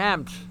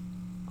attempt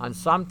on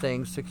some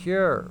things to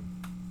cure.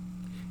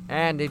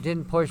 And they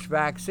didn't push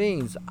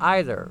vaccines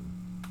either.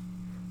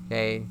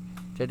 Okay?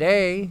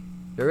 Today,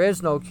 there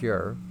is no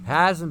cure.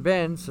 Hasn't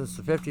been since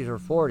the 50s or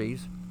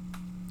 40s.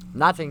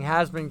 Nothing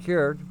has been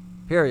cured,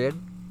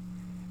 period.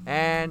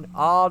 And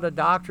all the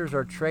doctors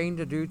are trained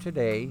to do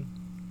today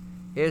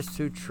is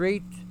to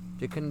treat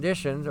the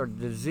conditions or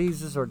the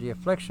diseases or the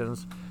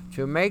afflictions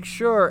to make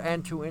sure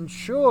and to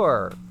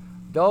ensure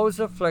those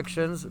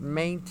afflictions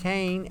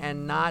maintain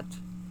and not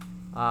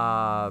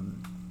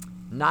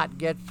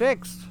get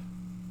fixed.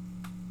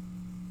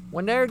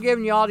 When they're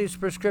giving you all these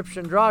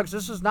prescription drugs,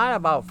 this is not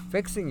about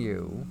fixing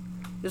you.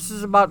 This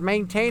is about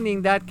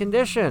maintaining that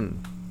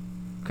condition,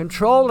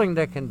 controlling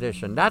the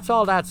condition. That's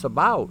all that's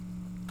about.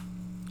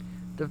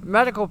 The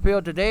medical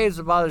field today is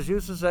about as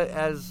useless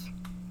as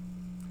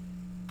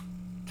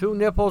two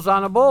nipples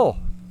on a bull.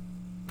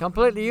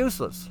 Completely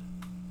useless.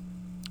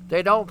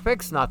 They don't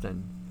fix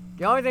nothing.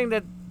 The only thing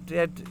that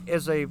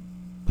is a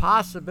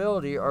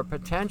possibility or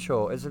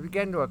potential is if you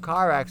get into a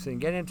car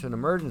accident, get into an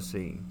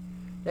emergency,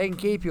 they can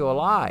keep you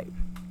alive.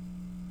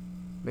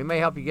 They may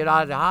help you get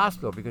out of the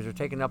hospital because you're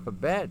taking up a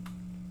bed.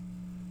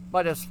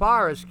 But as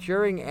far as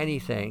curing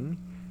anything,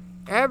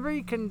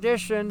 every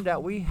condition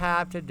that we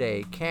have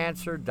today,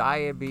 cancer,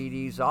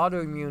 diabetes,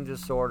 autoimmune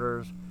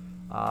disorders,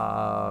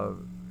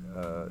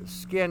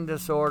 skin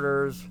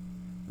disorders,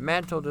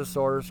 mental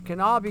disorders, can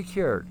all be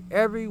cured.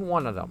 Every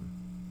one of them.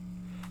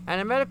 And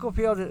the medical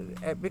field,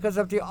 because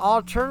of the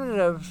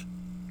alternative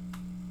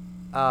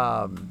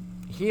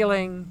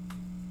healing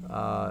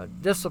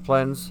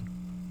disciplines,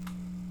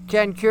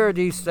 can cure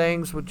these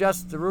things with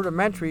just the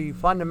rudimentary,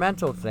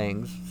 fundamental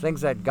things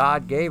that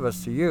God gave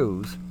us to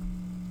use.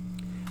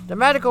 The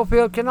medical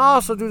field can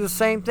also do the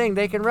same thing.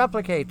 They can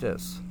replicate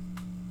this.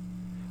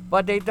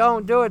 But they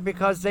don't do it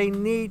because they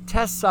need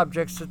test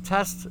subjects to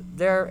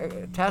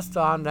test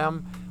on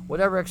them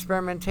whatever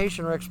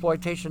experimentation or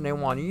exploitation they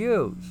want to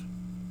use.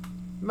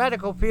 The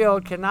medical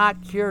field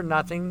cannot cure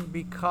nothing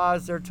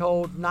because they're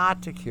told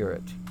not to cure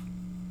it.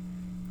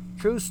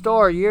 True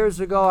story, years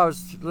ago I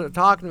was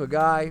talking to a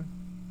guy who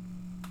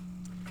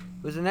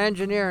was an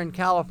engineer in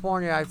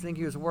California. I think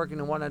he was working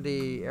in one of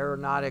the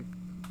aeronautic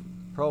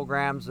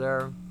programs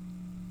there.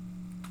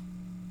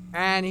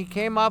 And he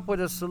came up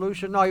with a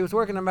solution. No, he was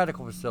working in a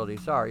medical facility.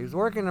 He was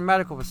working in a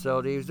medical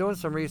facility. He was doing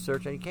some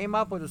research, and he came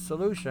up with a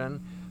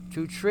solution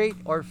to treat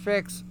or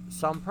fix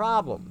some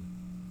problem.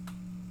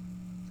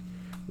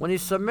 When he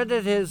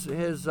submitted his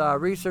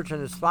research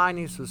and his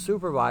findings to the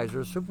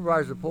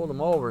supervisor pulled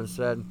him over and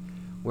said,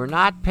 "We're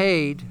not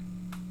paid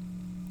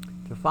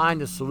to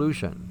find a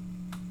solution.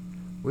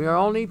 We are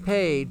only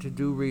paid to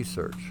do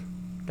research.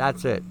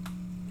 That's it."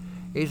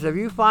 He said, if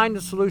you find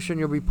a solution,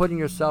 you'll be putting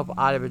yourself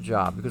out of a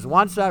job. Because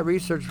once that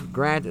research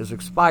grant is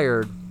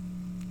expired,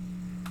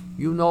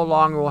 you no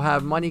longer will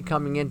have money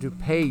coming in to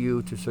pay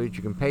you so that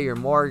you can pay your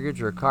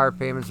mortgage or car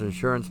payments,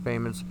 insurance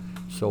payments,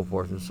 so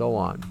forth and so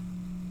on.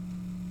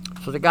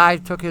 So the guy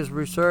took his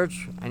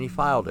research and he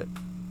filed it.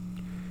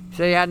 He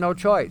said he had no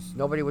choice.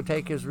 Nobody would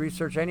take his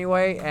research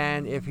anyway,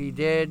 and if he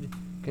did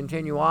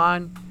continue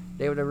on,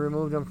 they would have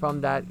removed him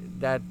from that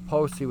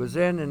post he was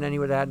in, and then he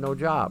would have had no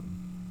job.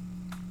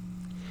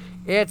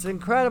 It's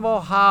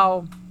incredible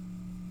how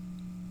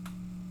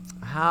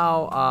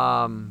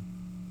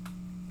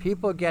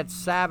people get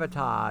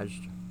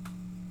sabotaged.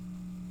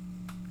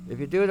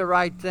 If you do the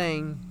right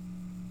thing,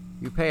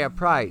 you pay a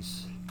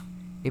price.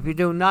 If you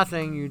do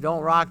nothing, you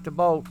don't rock the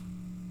boat,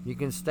 you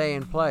can stay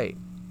and play.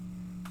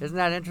 Isn't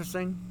that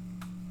interesting?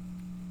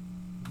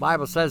 The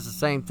Bible says the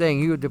same thing.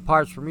 He who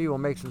departs from evil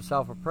makes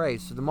himself a prey.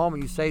 So the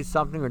moment you say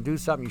something or do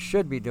something you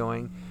should be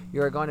doing,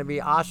 you're going to be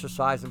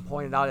ostracized and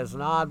pointed out as an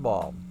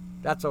oddball.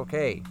 That's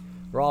okay.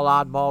 We're all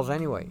oddballs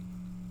anyway.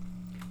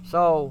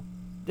 So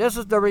this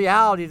is the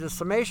reality, the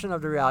summation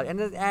of the reality.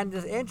 And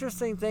the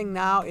interesting thing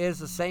now is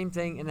the same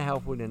thing in the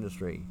health food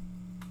industry.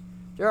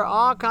 There are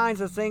all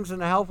kinds of things in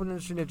the health food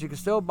industry that you can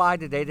still buy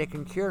today that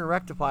can cure and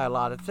rectify a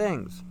lot of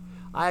things.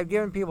 I have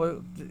given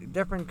people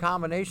different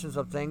combinations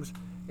of things.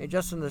 And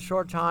just in the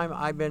short time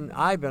I've been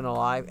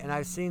alive, and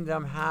I've seen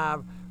them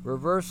have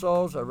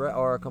reversals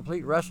or a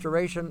complete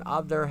restoration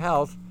of their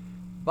health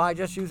by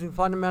just using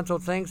fundamental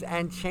things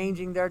and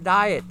changing their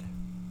diet.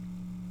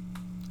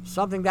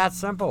 Something that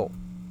simple.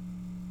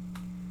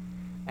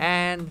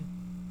 And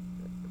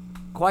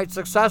quite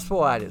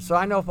successful at it. So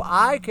I know if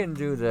I can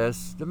do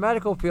this, the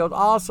medical field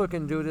also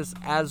can do this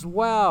as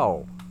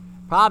well.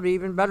 Probably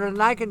even better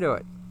than I can do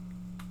it.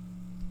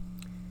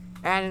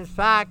 And in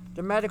fact,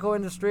 the medical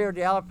industry or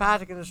the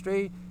allopathic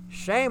industry,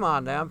 shame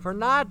on them for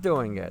not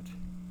doing it.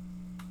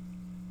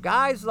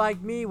 Guys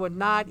like me would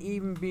not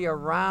even be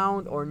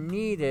around or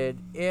needed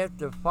if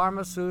the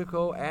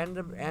pharmaceutical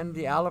and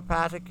the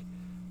allopathic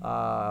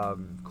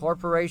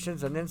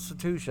corporations and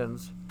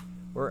institutions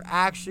were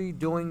actually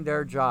doing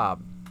their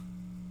job.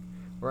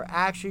 We're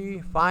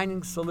actually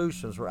finding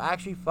solutions. We're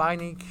actually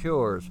finding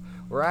cures.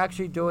 We're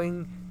actually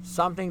doing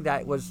something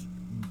that was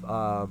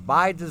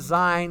by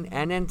design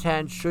and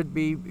intent should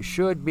be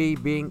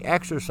being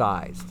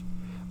exercised.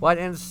 But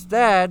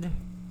instead,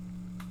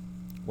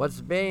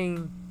 what's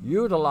being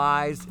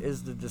utilized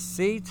is the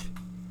deceit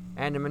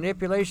and the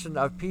manipulation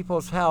of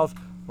people's health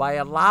by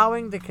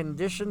allowing the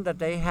condition that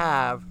they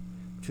have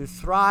to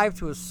thrive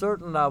to a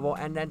certain level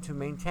and then to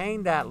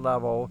maintain that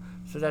level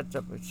so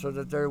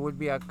that there would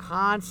be a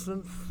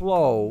constant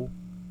flow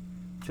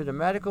to the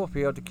medical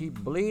field to keep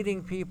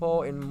bleeding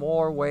people in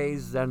more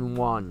ways than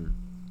one.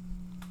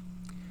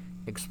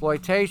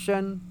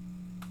 exploitation,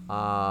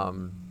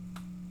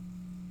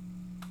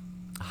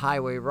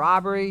 highway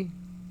robbery,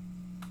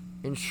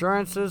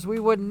 insurances. We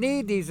wouldn't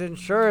need these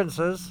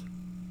insurances,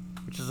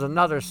 which is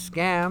another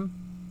scam,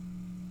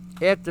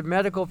 if the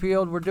medical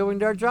field were doing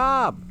their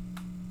job.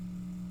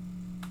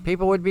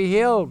 People would be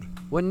healed.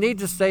 Wouldn't need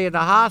to stay in the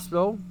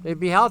hospital. They'd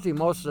be healthy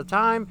most of the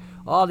time.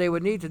 All they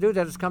would need to do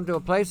then is come to a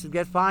place and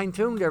get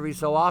fine-tuned every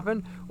so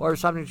often, or if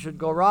something should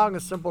go wrong, a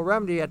simple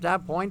remedy at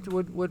that point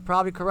would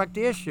probably correct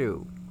the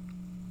issue.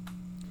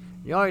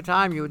 The only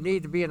time you would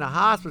need to be in a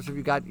hospital is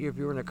if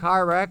you were in a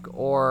car wreck,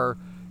 or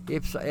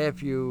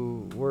if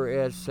you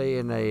were, say,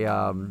 in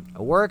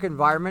a work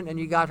environment and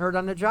you got hurt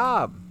on the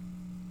job.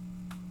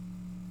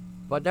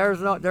 But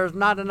there's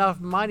not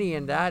enough money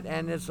in that,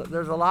 and there's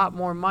a lot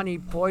more money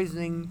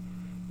poisoning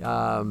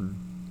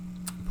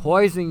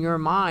your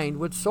mind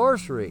with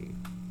sorcery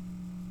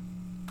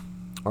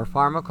or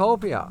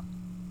pharmacopoeia.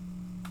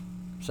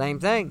 Same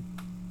thing.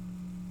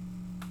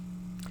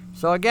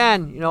 So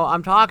again,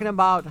 I'm talking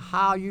about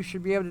how you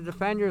should be able to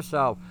defend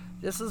yourself.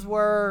 This is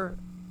where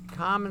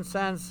common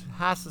sense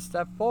has to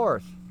step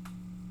forth.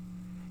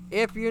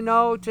 If you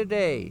know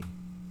today,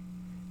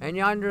 and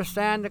you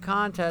understand the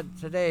content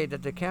today,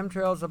 that the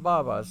chemtrails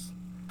above us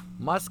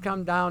must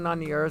come down on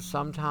the earth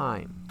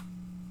sometime.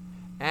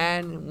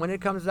 And when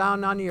it comes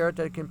down on the earth,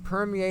 that it can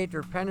permeate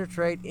or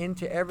penetrate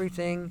into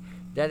everything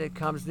that it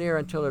comes near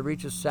until it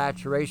reaches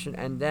saturation,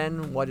 and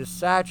then what is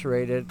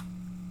saturated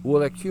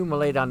will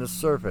accumulate on the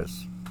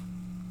surface.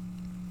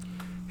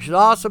 You should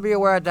also be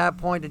aware at that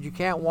point that you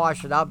can't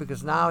wash it out,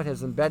 because now it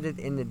has embedded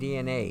in the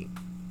DNA.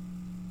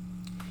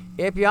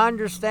 If you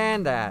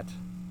understand that,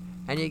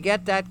 and you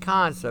get that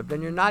concept,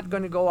 then you're not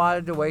going to go out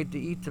of the way to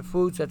eat the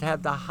foods that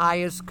have the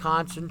highest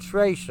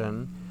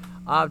concentration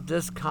of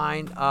this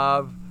kind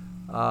of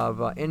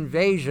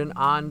invasion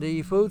on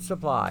the food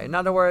supply. In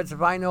other words,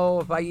 if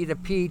I eat a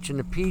peach and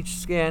the peach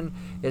skin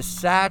is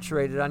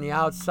saturated on the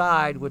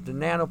outside with the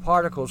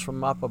nanoparticles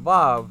from up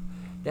above,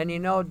 then you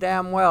know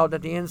damn well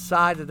that the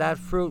inside of that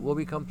fruit will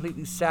be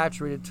completely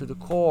saturated to the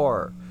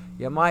core.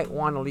 You might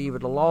want to leave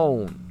it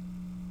alone.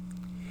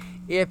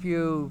 If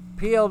you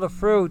peel the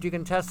fruit, you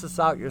can test this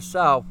out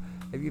yourself.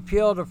 If you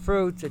peel the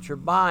fruit that you're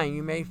buying,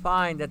 you may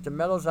find that the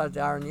metals that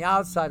are on the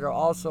outside are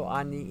also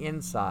on the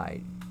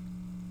inside.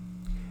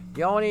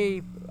 The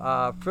only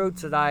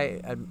fruits that I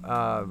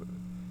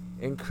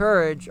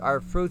encourage are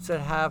fruits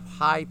that have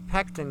high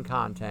pectin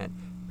content: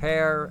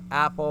 pear,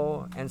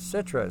 apple, and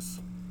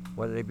citrus,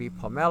 whether they be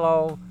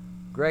pomelo,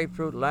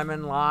 grapefruit,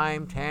 lemon,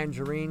 lime,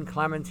 tangerine,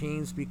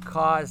 clementines,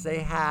 because they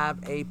have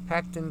a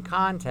pectin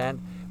content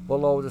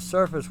below the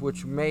surface,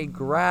 which may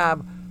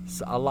grab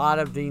a lot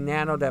of the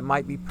nano that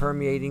might be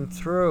permeating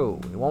through.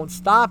 It won't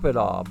stop it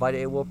all, but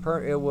it will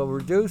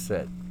reduce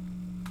it.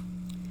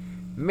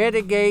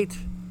 Mitigate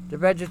the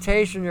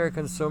vegetation you're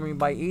consuming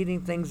by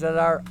eating things that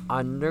are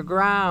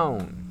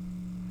underground.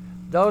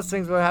 Those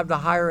things will have the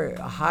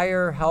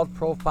higher health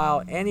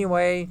profile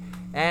anyway,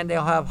 and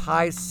they'll have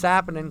high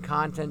saponin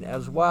content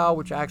as well,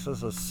 which acts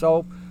as a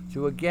soap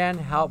to again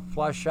help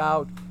flush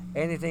out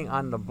anything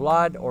on the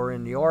blood or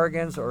in the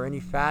organs or any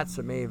fats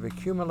that may have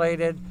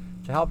accumulated,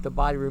 to help the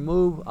body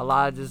remove a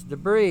lot of this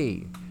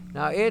debris.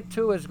 Now, it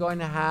too is going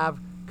to have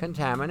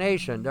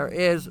contamination. There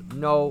is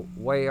no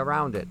way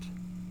around it.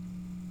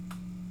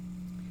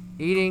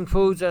 Eating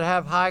foods that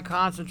have high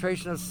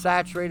concentration of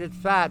saturated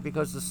fat,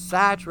 because the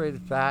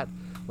saturated fat,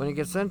 when it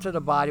gets into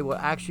the body, will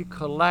actually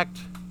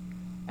collect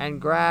and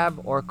grab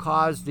or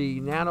cause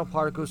the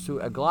nanoparticles to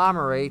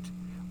agglomerate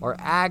or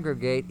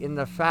aggregate in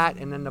the fat,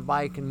 and then the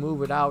body can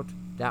move it out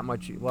that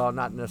much, well,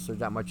 not necessarily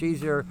that much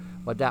easier,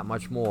 but that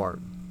much more.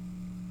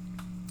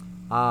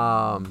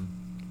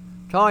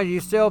 Tony, do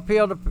you still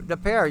peel the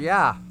pear?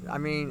 Yeah. I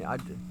mean,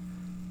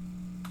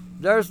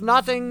 there's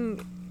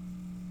nothing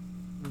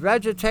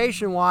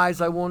vegetation-wise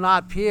I will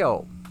not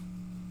peel.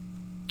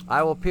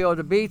 I will peel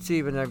the beets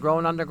even. They're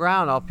grown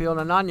underground. I'll peel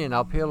an onion.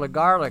 I'll peel the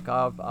garlic.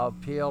 I'll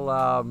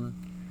peel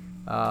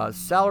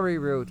celery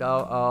root.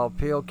 I'll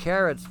peel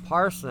carrots,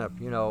 parsnip.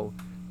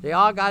 They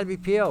all got to be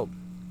peeled.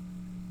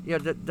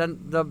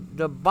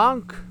 The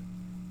bunk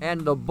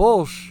and the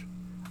bullsh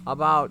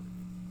about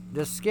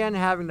the skin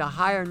having the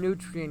higher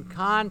nutrient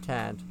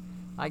content,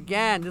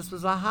 again, this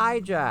was a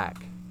hijack.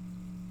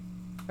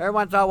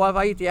 Everyone thought, well, if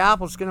I eat the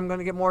apple skin, I'm going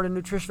to get more of the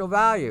nutritional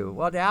value.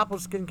 Well, the apple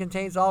skin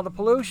contains all the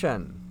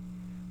pollution.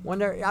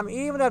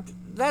 Even if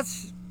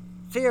that's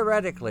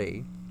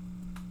theoretically,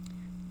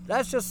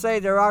 let's just say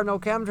there are no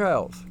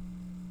chemtrails.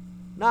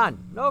 None.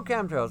 No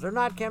chemtrails.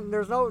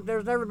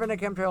 There's never been a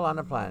chemtrail on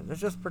the planet.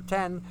 Let's just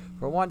pretend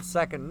for 1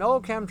 second.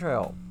 No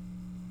chemtrail.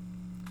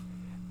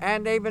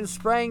 And they've been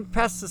spraying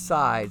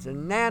pesticides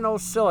and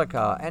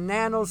nanosilica and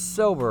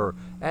nanosilver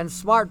and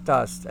smart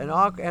dust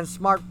and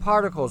smart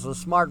particles and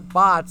smart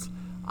bots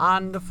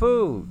on the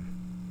food.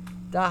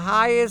 The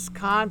highest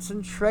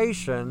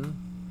concentration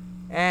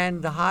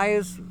and the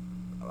highest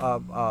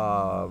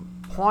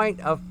point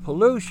of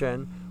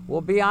pollution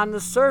will be on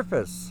the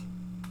surface.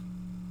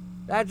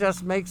 That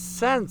just makes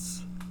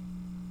sense.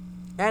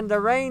 And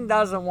the rain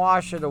doesn't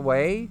wash it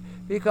away,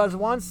 because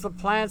once the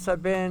plants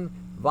have been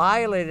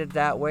violated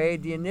that way,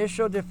 the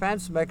initial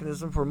defense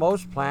mechanism for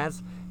most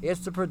plants is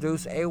to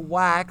produce a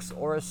wax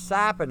or a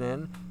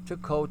saponin to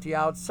coat the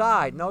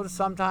outside. Notice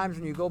sometimes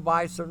when you go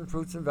buy certain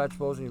fruits and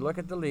vegetables and you look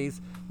at the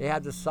leaves, they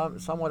have this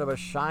somewhat of a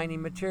shiny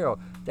material.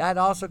 That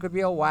also could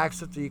be a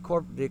wax that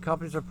the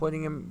companies are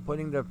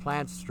putting their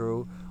plants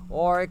through,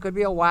 or it could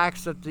be a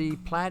wax that the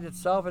plant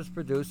itself has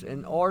produced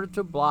in order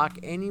to block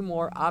any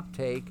more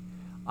uptake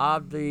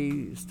of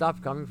the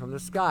stuff coming from the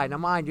sky. Now,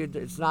 mind you,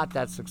 it's not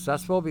that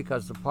successful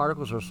because the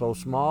particles are so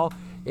small,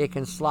 it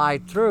can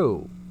slide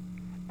through.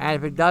 And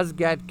if it does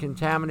get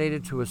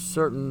contaminated to a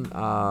certain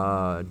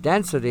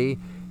density,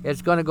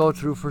 it's going to go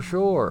through for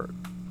sure.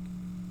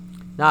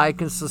 Now, it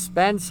can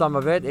suspend some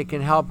of it. It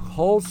can help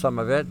hold some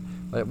of it.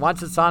 But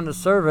once it's on the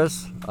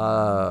surface,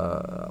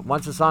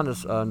 once it's on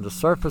the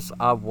surface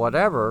of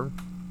whatever,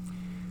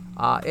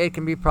 it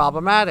can be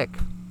problematic.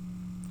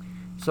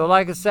 So,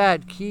 like I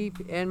said, keep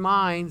in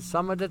mind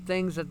some of the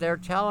things that they're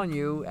telling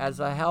you as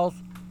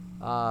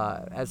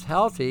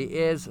healthy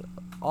is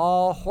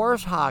all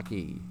horse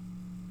hockey.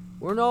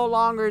 We're no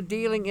longer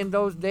dealing in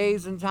those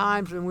days and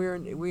times when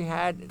we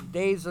had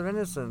days of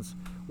innocence.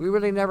 We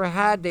really never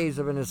had days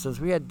of innocence.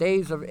 We had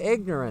days of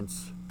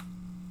ignorance.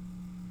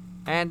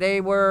 And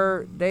they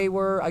were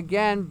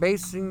again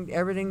basing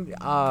everything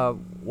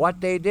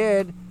what they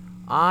did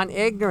on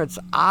ignorance,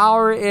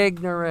 our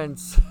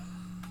ignorance.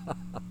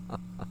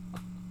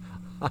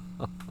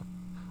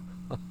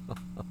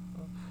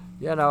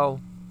 You know,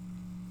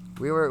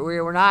 we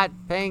were not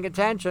paying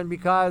attention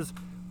because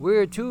we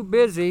were too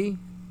busy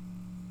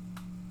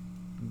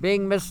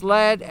being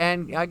misled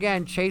and,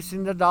 again,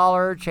 chasing the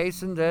dollar,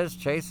 chasing this,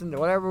 chasing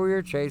whatever we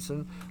were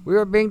chasing. We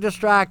were being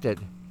distracted.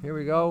 Here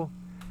we go.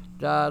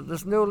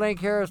 This new link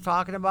here is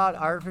talking about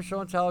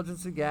artificial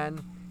intelligence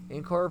again,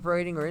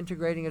 incorporating or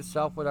integrating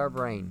itself with our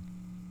brain.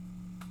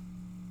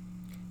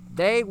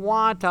 They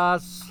want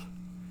us.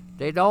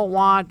 They don't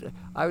want.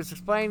 I was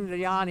explaining to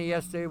Yanni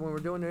yesterday when we were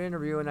doing the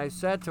interview, and I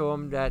said to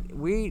him that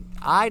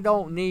I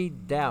don't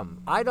need them.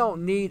 I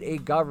don't need a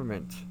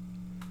government.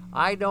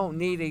 I don't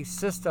need a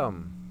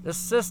system. The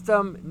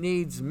system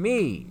needs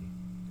me.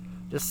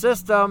 The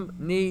system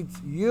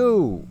needs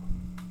you.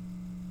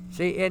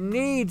 See, it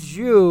needs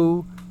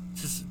you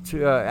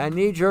I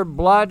need your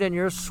blood and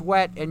your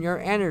sweat and your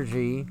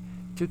energy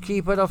to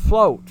keep it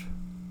afloat.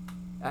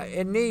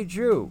 It needs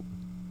you.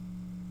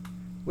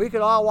 We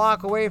could all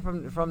walk away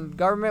from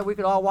government. We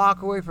could all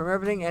walk away from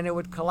everything, and it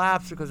would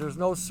collapse because there's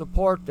no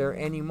support there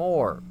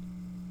anymore.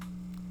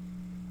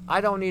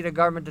 I don't need a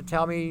government to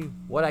tell me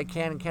what I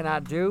can and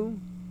cannot do.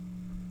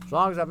 As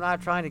long as I'm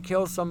not trying to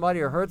kill somebody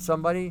or hurt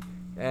somebody,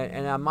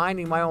 and I'm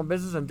minding my own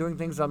business and doing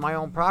things on my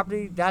own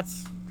property,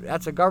 that's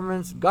a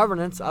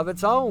governance of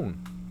its own.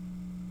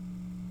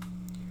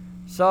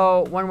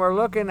 So when we're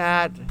looking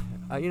at,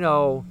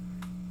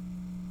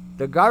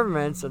 the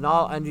governments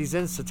and these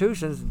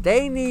institutions,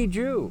 they need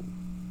you.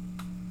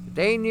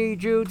 They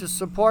need you to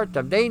support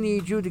them. They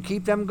need you to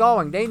keep them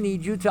going. They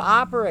need you to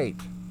operate.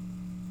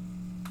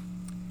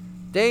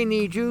 They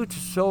need you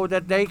so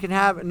that they can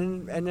have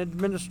an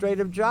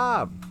administrative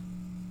job.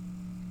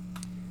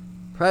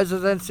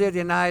 Presidency of the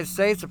United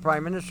States, the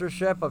Prime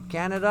Ministership of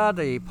Canada,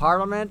 the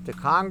Parliament, the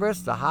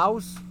Congress, the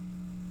House.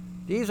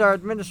 These are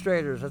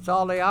administrators. That's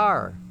all they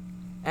are.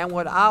 And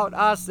without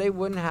us, they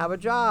wouldn't have a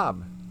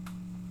job.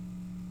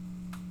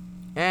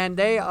 And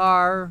they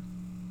are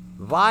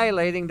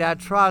violating that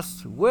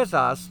trust with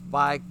us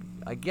by,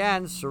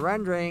 again,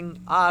 surrendering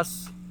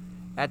us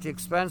at the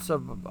expense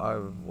of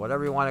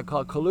whatever you want to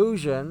call it,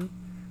 collusion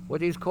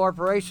with these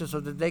corporations so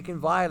that they can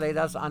violate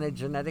us on a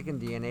genetic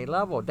and DNA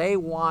level. They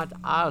want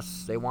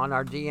us. They want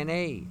our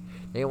DNA.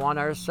 They want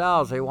our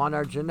cells. They want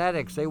our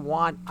genetics. They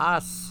want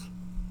us.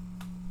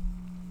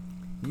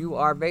 You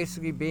are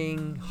basically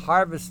being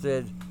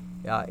harvested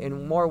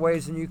in more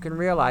ways than you can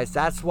realize.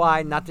 That's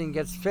why nothing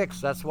gets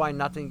fixed. That's why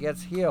nothing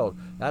gets healed.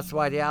 That's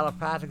why the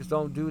allopathics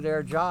don't do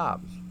their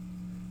jobs.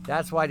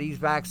 That's why these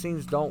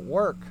vaccines don't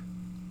work.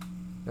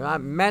 They're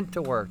not meant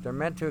to work. They're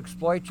meant to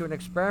exploit you and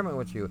experiment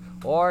with you.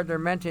 Or they're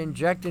meant to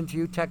inject into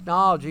you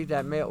technology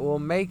that will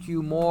make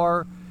you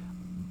more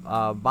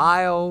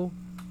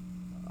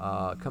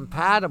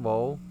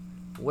compatible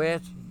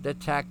with the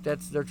tech that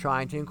they're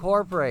trying to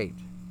incorporate.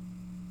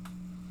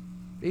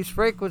 These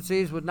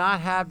frequencies would not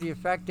have the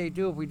effect they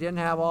do if we didn't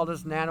have all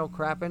this nano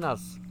crap in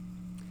us.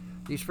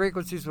 These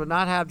frequencies would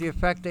not have the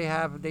effect they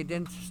have if they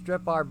didn't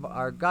strip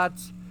our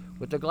guts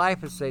with the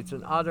glyphosates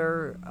and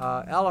other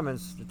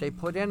elements that they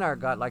put in our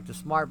gut, like the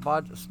smart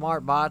bots,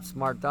 smart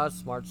dust,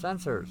 smart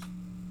sensors.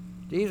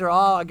 These are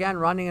all, again,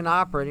 running and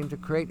operating to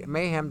create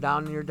mayhem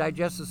down in your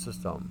digestive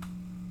system.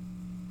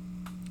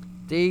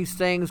 These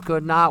things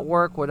could not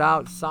work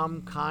without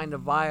some kind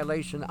of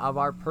violation of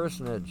our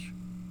personage.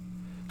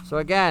 So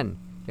again,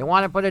 they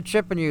want to put a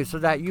chip in you so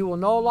that you will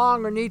no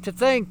longer need to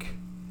think.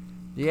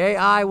 The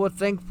AI will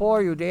think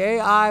for you. The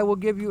AI will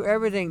give you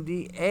everything.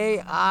 The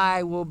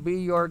AI will be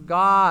your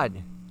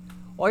God.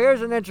 Well,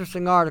 here's an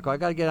interesting article. I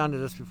got to get onto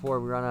this before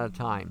we run out of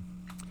time.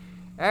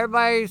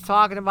 Everybody's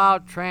talking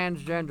about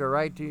transgender,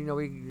 right? You know,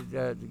 we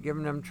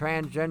giving them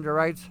transgender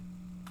rights.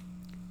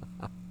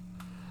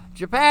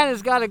 Japan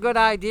has got a good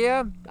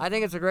idea. I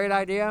think it's a great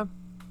idea.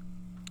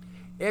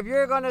 If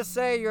you're going to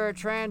say you're a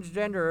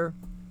transgender,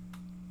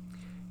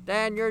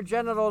 then your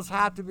genitals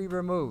have to be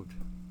removed.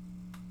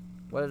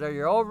 Whether they're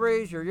your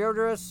ovaries, your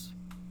uterus,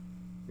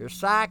 your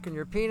sac, and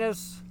your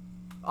penis,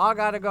 all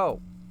got to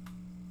go.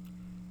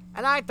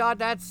 And I thought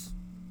that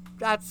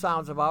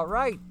sounds about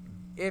right.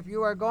 If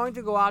you are going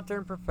to go out there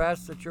and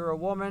profess that you're a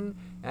woman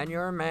and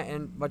you're a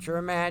man, but you're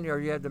a man, or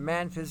you have the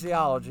man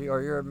physiology,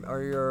 or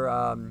you're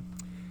a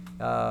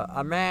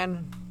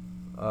man,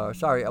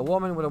 a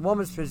woman with a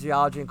woman's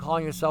physiology and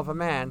calling yourself a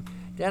man,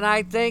 then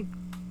I think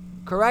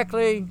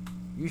correctly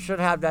you should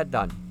have that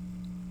done.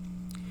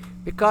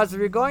 Because if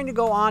you're going to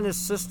go on this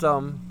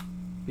system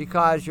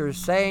because you're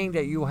saying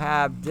that you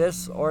have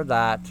this or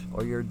that,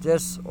 or you're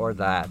this or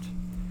that,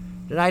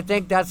 then I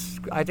think that's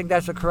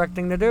the correct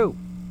thing to do.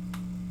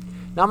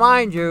 Now,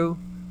 mind you,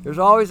 there's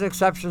always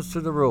exceptions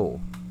to the rule.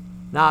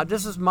 Now,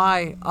 this is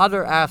my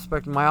other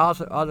aspect, my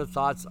other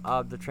thoughts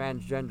of the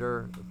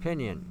transgender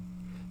opinion.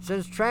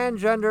 Since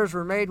transgenders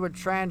were made with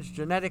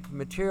transgenic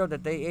material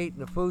that they ate in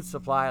the food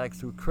supply, like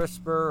through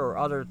CRISPR or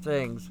other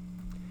things,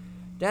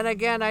 then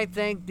again, I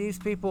think these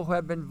people who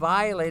have been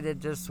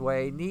violated this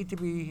way need to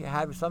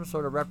have some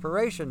sort of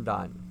reparation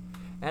done.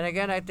 And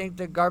again, I think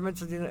the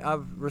governments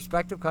of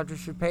respective countries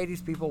should pay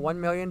these people $1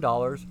 million.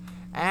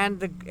 And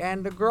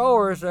the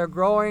growers that are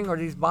growing, or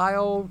these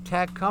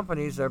biotech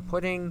companies that are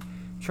putting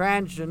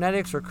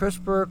transgenetics or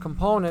CRISPR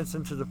components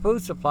into the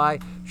food supply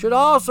should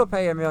also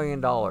pay $1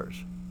 million.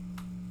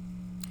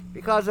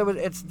 Because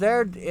it's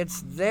their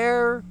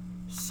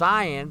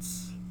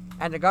science,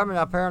 and the government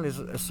apparently is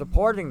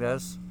supporting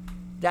this,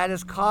 that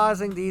is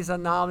causing these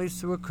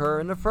anomalies to occur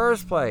in the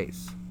first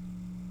place.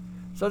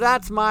 So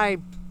that's my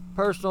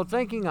personal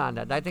thinking on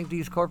that. I think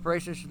these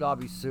corporations should all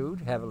be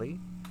sued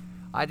heavily.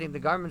 I think the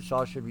government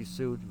should be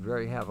sued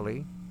very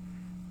heavily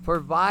for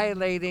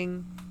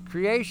violating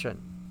creation.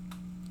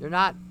 You're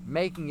not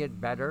making it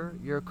better.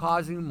 You're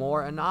causing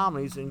more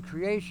anomalies in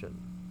creation.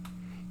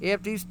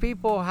 If these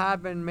people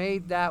have been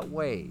made that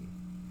way,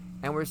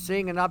 and we're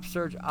seeing an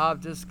upsurge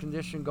of this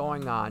condition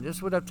going on,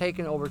 this would have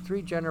taken over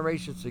 3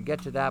 generations to get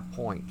to that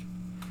point,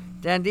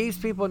 then these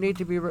people need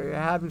to be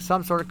having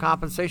some sort of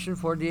compensation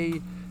for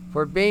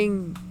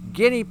being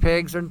guinea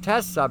pigs and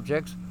test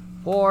subjects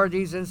for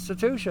these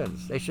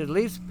institutions. They should at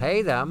least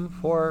pay them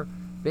for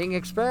being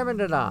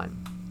experimented on.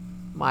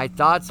 My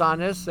thoughts on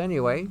this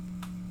anyway.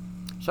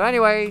 So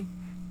anyway,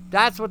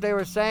 that's what they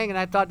were saying, and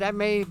I thought that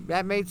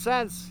made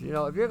sense. You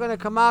know, if you're going to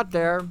come out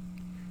there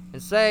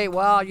and say,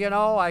 well, you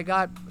know, I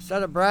got a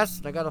set of breasts,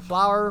 and I got a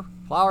flower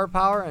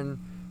power, and,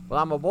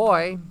 well, I'm a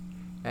boy,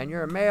 and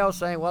you're a male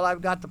saying, well,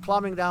 I've got the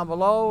plumbing down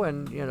below,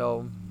 and, you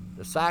know,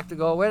 the sack to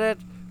go with it,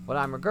 but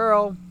I'm a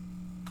girl,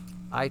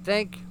 I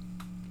think,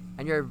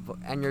 and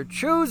you're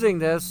choosing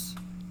this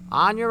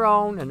on your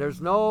own, and there's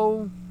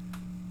no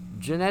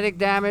genetic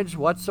damage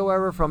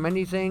whatsoever from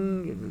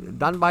anything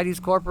done by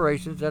these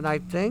corporations, then I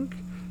think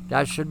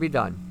that should be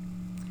done.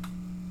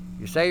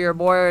 You say you're a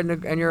boy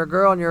and you're a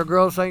girl, and you're a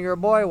girl saying you're a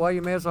boy, well,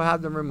 you may as well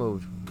have them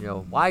removed. You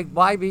know,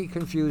 why be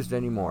confused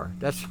anymore?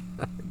 That's,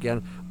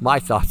 again, my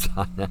thoughts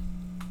on that.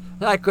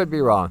 I could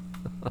be wrong.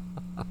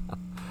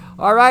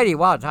 Alrighty,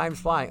 wow, time's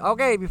flying.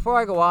 Okay, before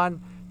I go on,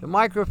 the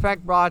Micro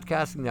Effect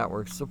Broadcasting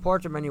Network,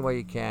 support them any way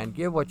you can,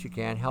 give what you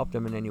can, help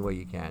them in any way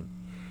you can.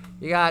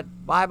 You got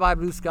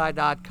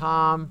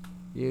ByeByeBlueSky.com.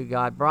 You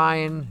got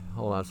Brian.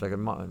 Hold on a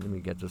second. Let me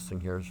get this thing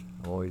here.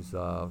 Always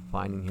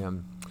finding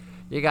him.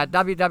 You got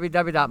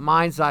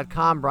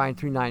www.minds.com,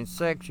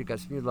 Brian396. You got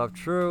Smooth Love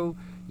True.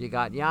 You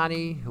got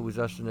Yanni, who was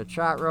just in the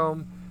chat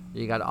room.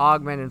 You got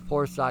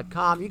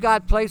augmentedforce.com. You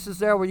got places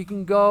there where you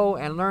can go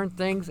and learn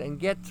things and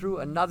get through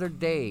another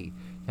day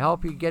to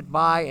help you get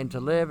by and to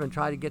live and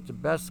try to get the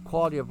best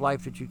quality of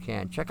life that you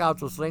can. Check out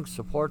those links.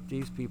 Support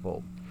these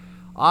people.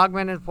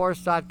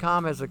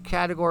 Augmentedforce.com has a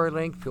category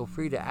link. Feel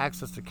free to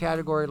access the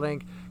category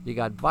link. You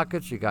got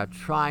buckets, you got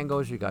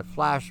triangles, you got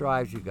flash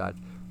drives, you got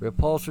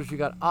repulsors, you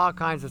got all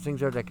kinds of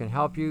things there that can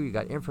help you. You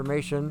got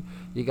information,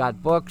 you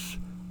got books,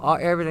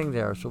 everything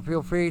there. So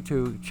feel free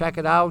to check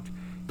it out.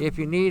 If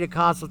you need a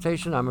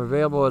consultation, I'm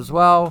available as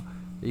well.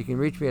 You can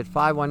reach me at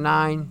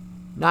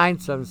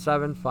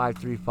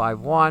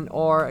 519-977-5351,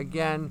 or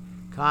again,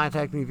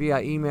 contact me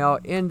via email,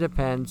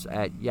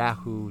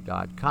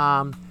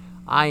 independs@yahoo.com.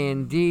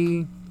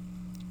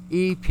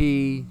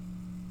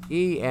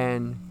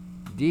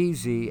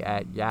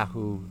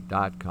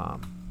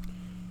 INDEPENDZ@yahoo.com.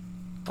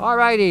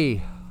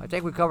 Alrighty, I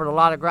think we covered a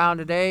lot of ground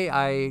today.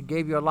 I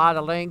gave you a lot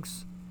of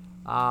links.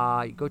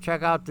 Go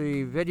check out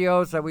the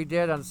videos that we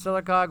did on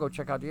silica. Go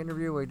check out the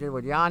interview we did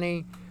with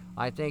Yanni.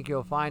 I think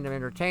you'll find them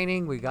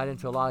entertaining. We got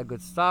into a lot of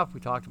good stuff.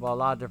 We talked about a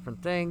lot of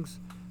different things,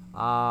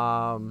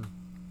 all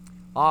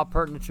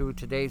pertinent to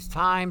today's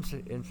times.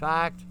 In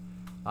fact,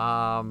 we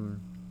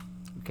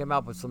came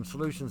up with some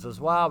solutions as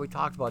well. We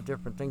talked about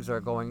different things that are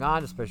going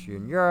on, especially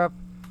in Europe,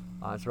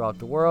 throughout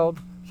the world.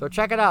 So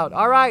check it out.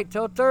 All right,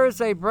 till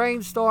Thursday,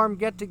 brainstorm,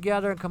 get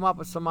together, and come up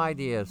with some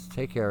ideas.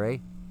 Take care, eh?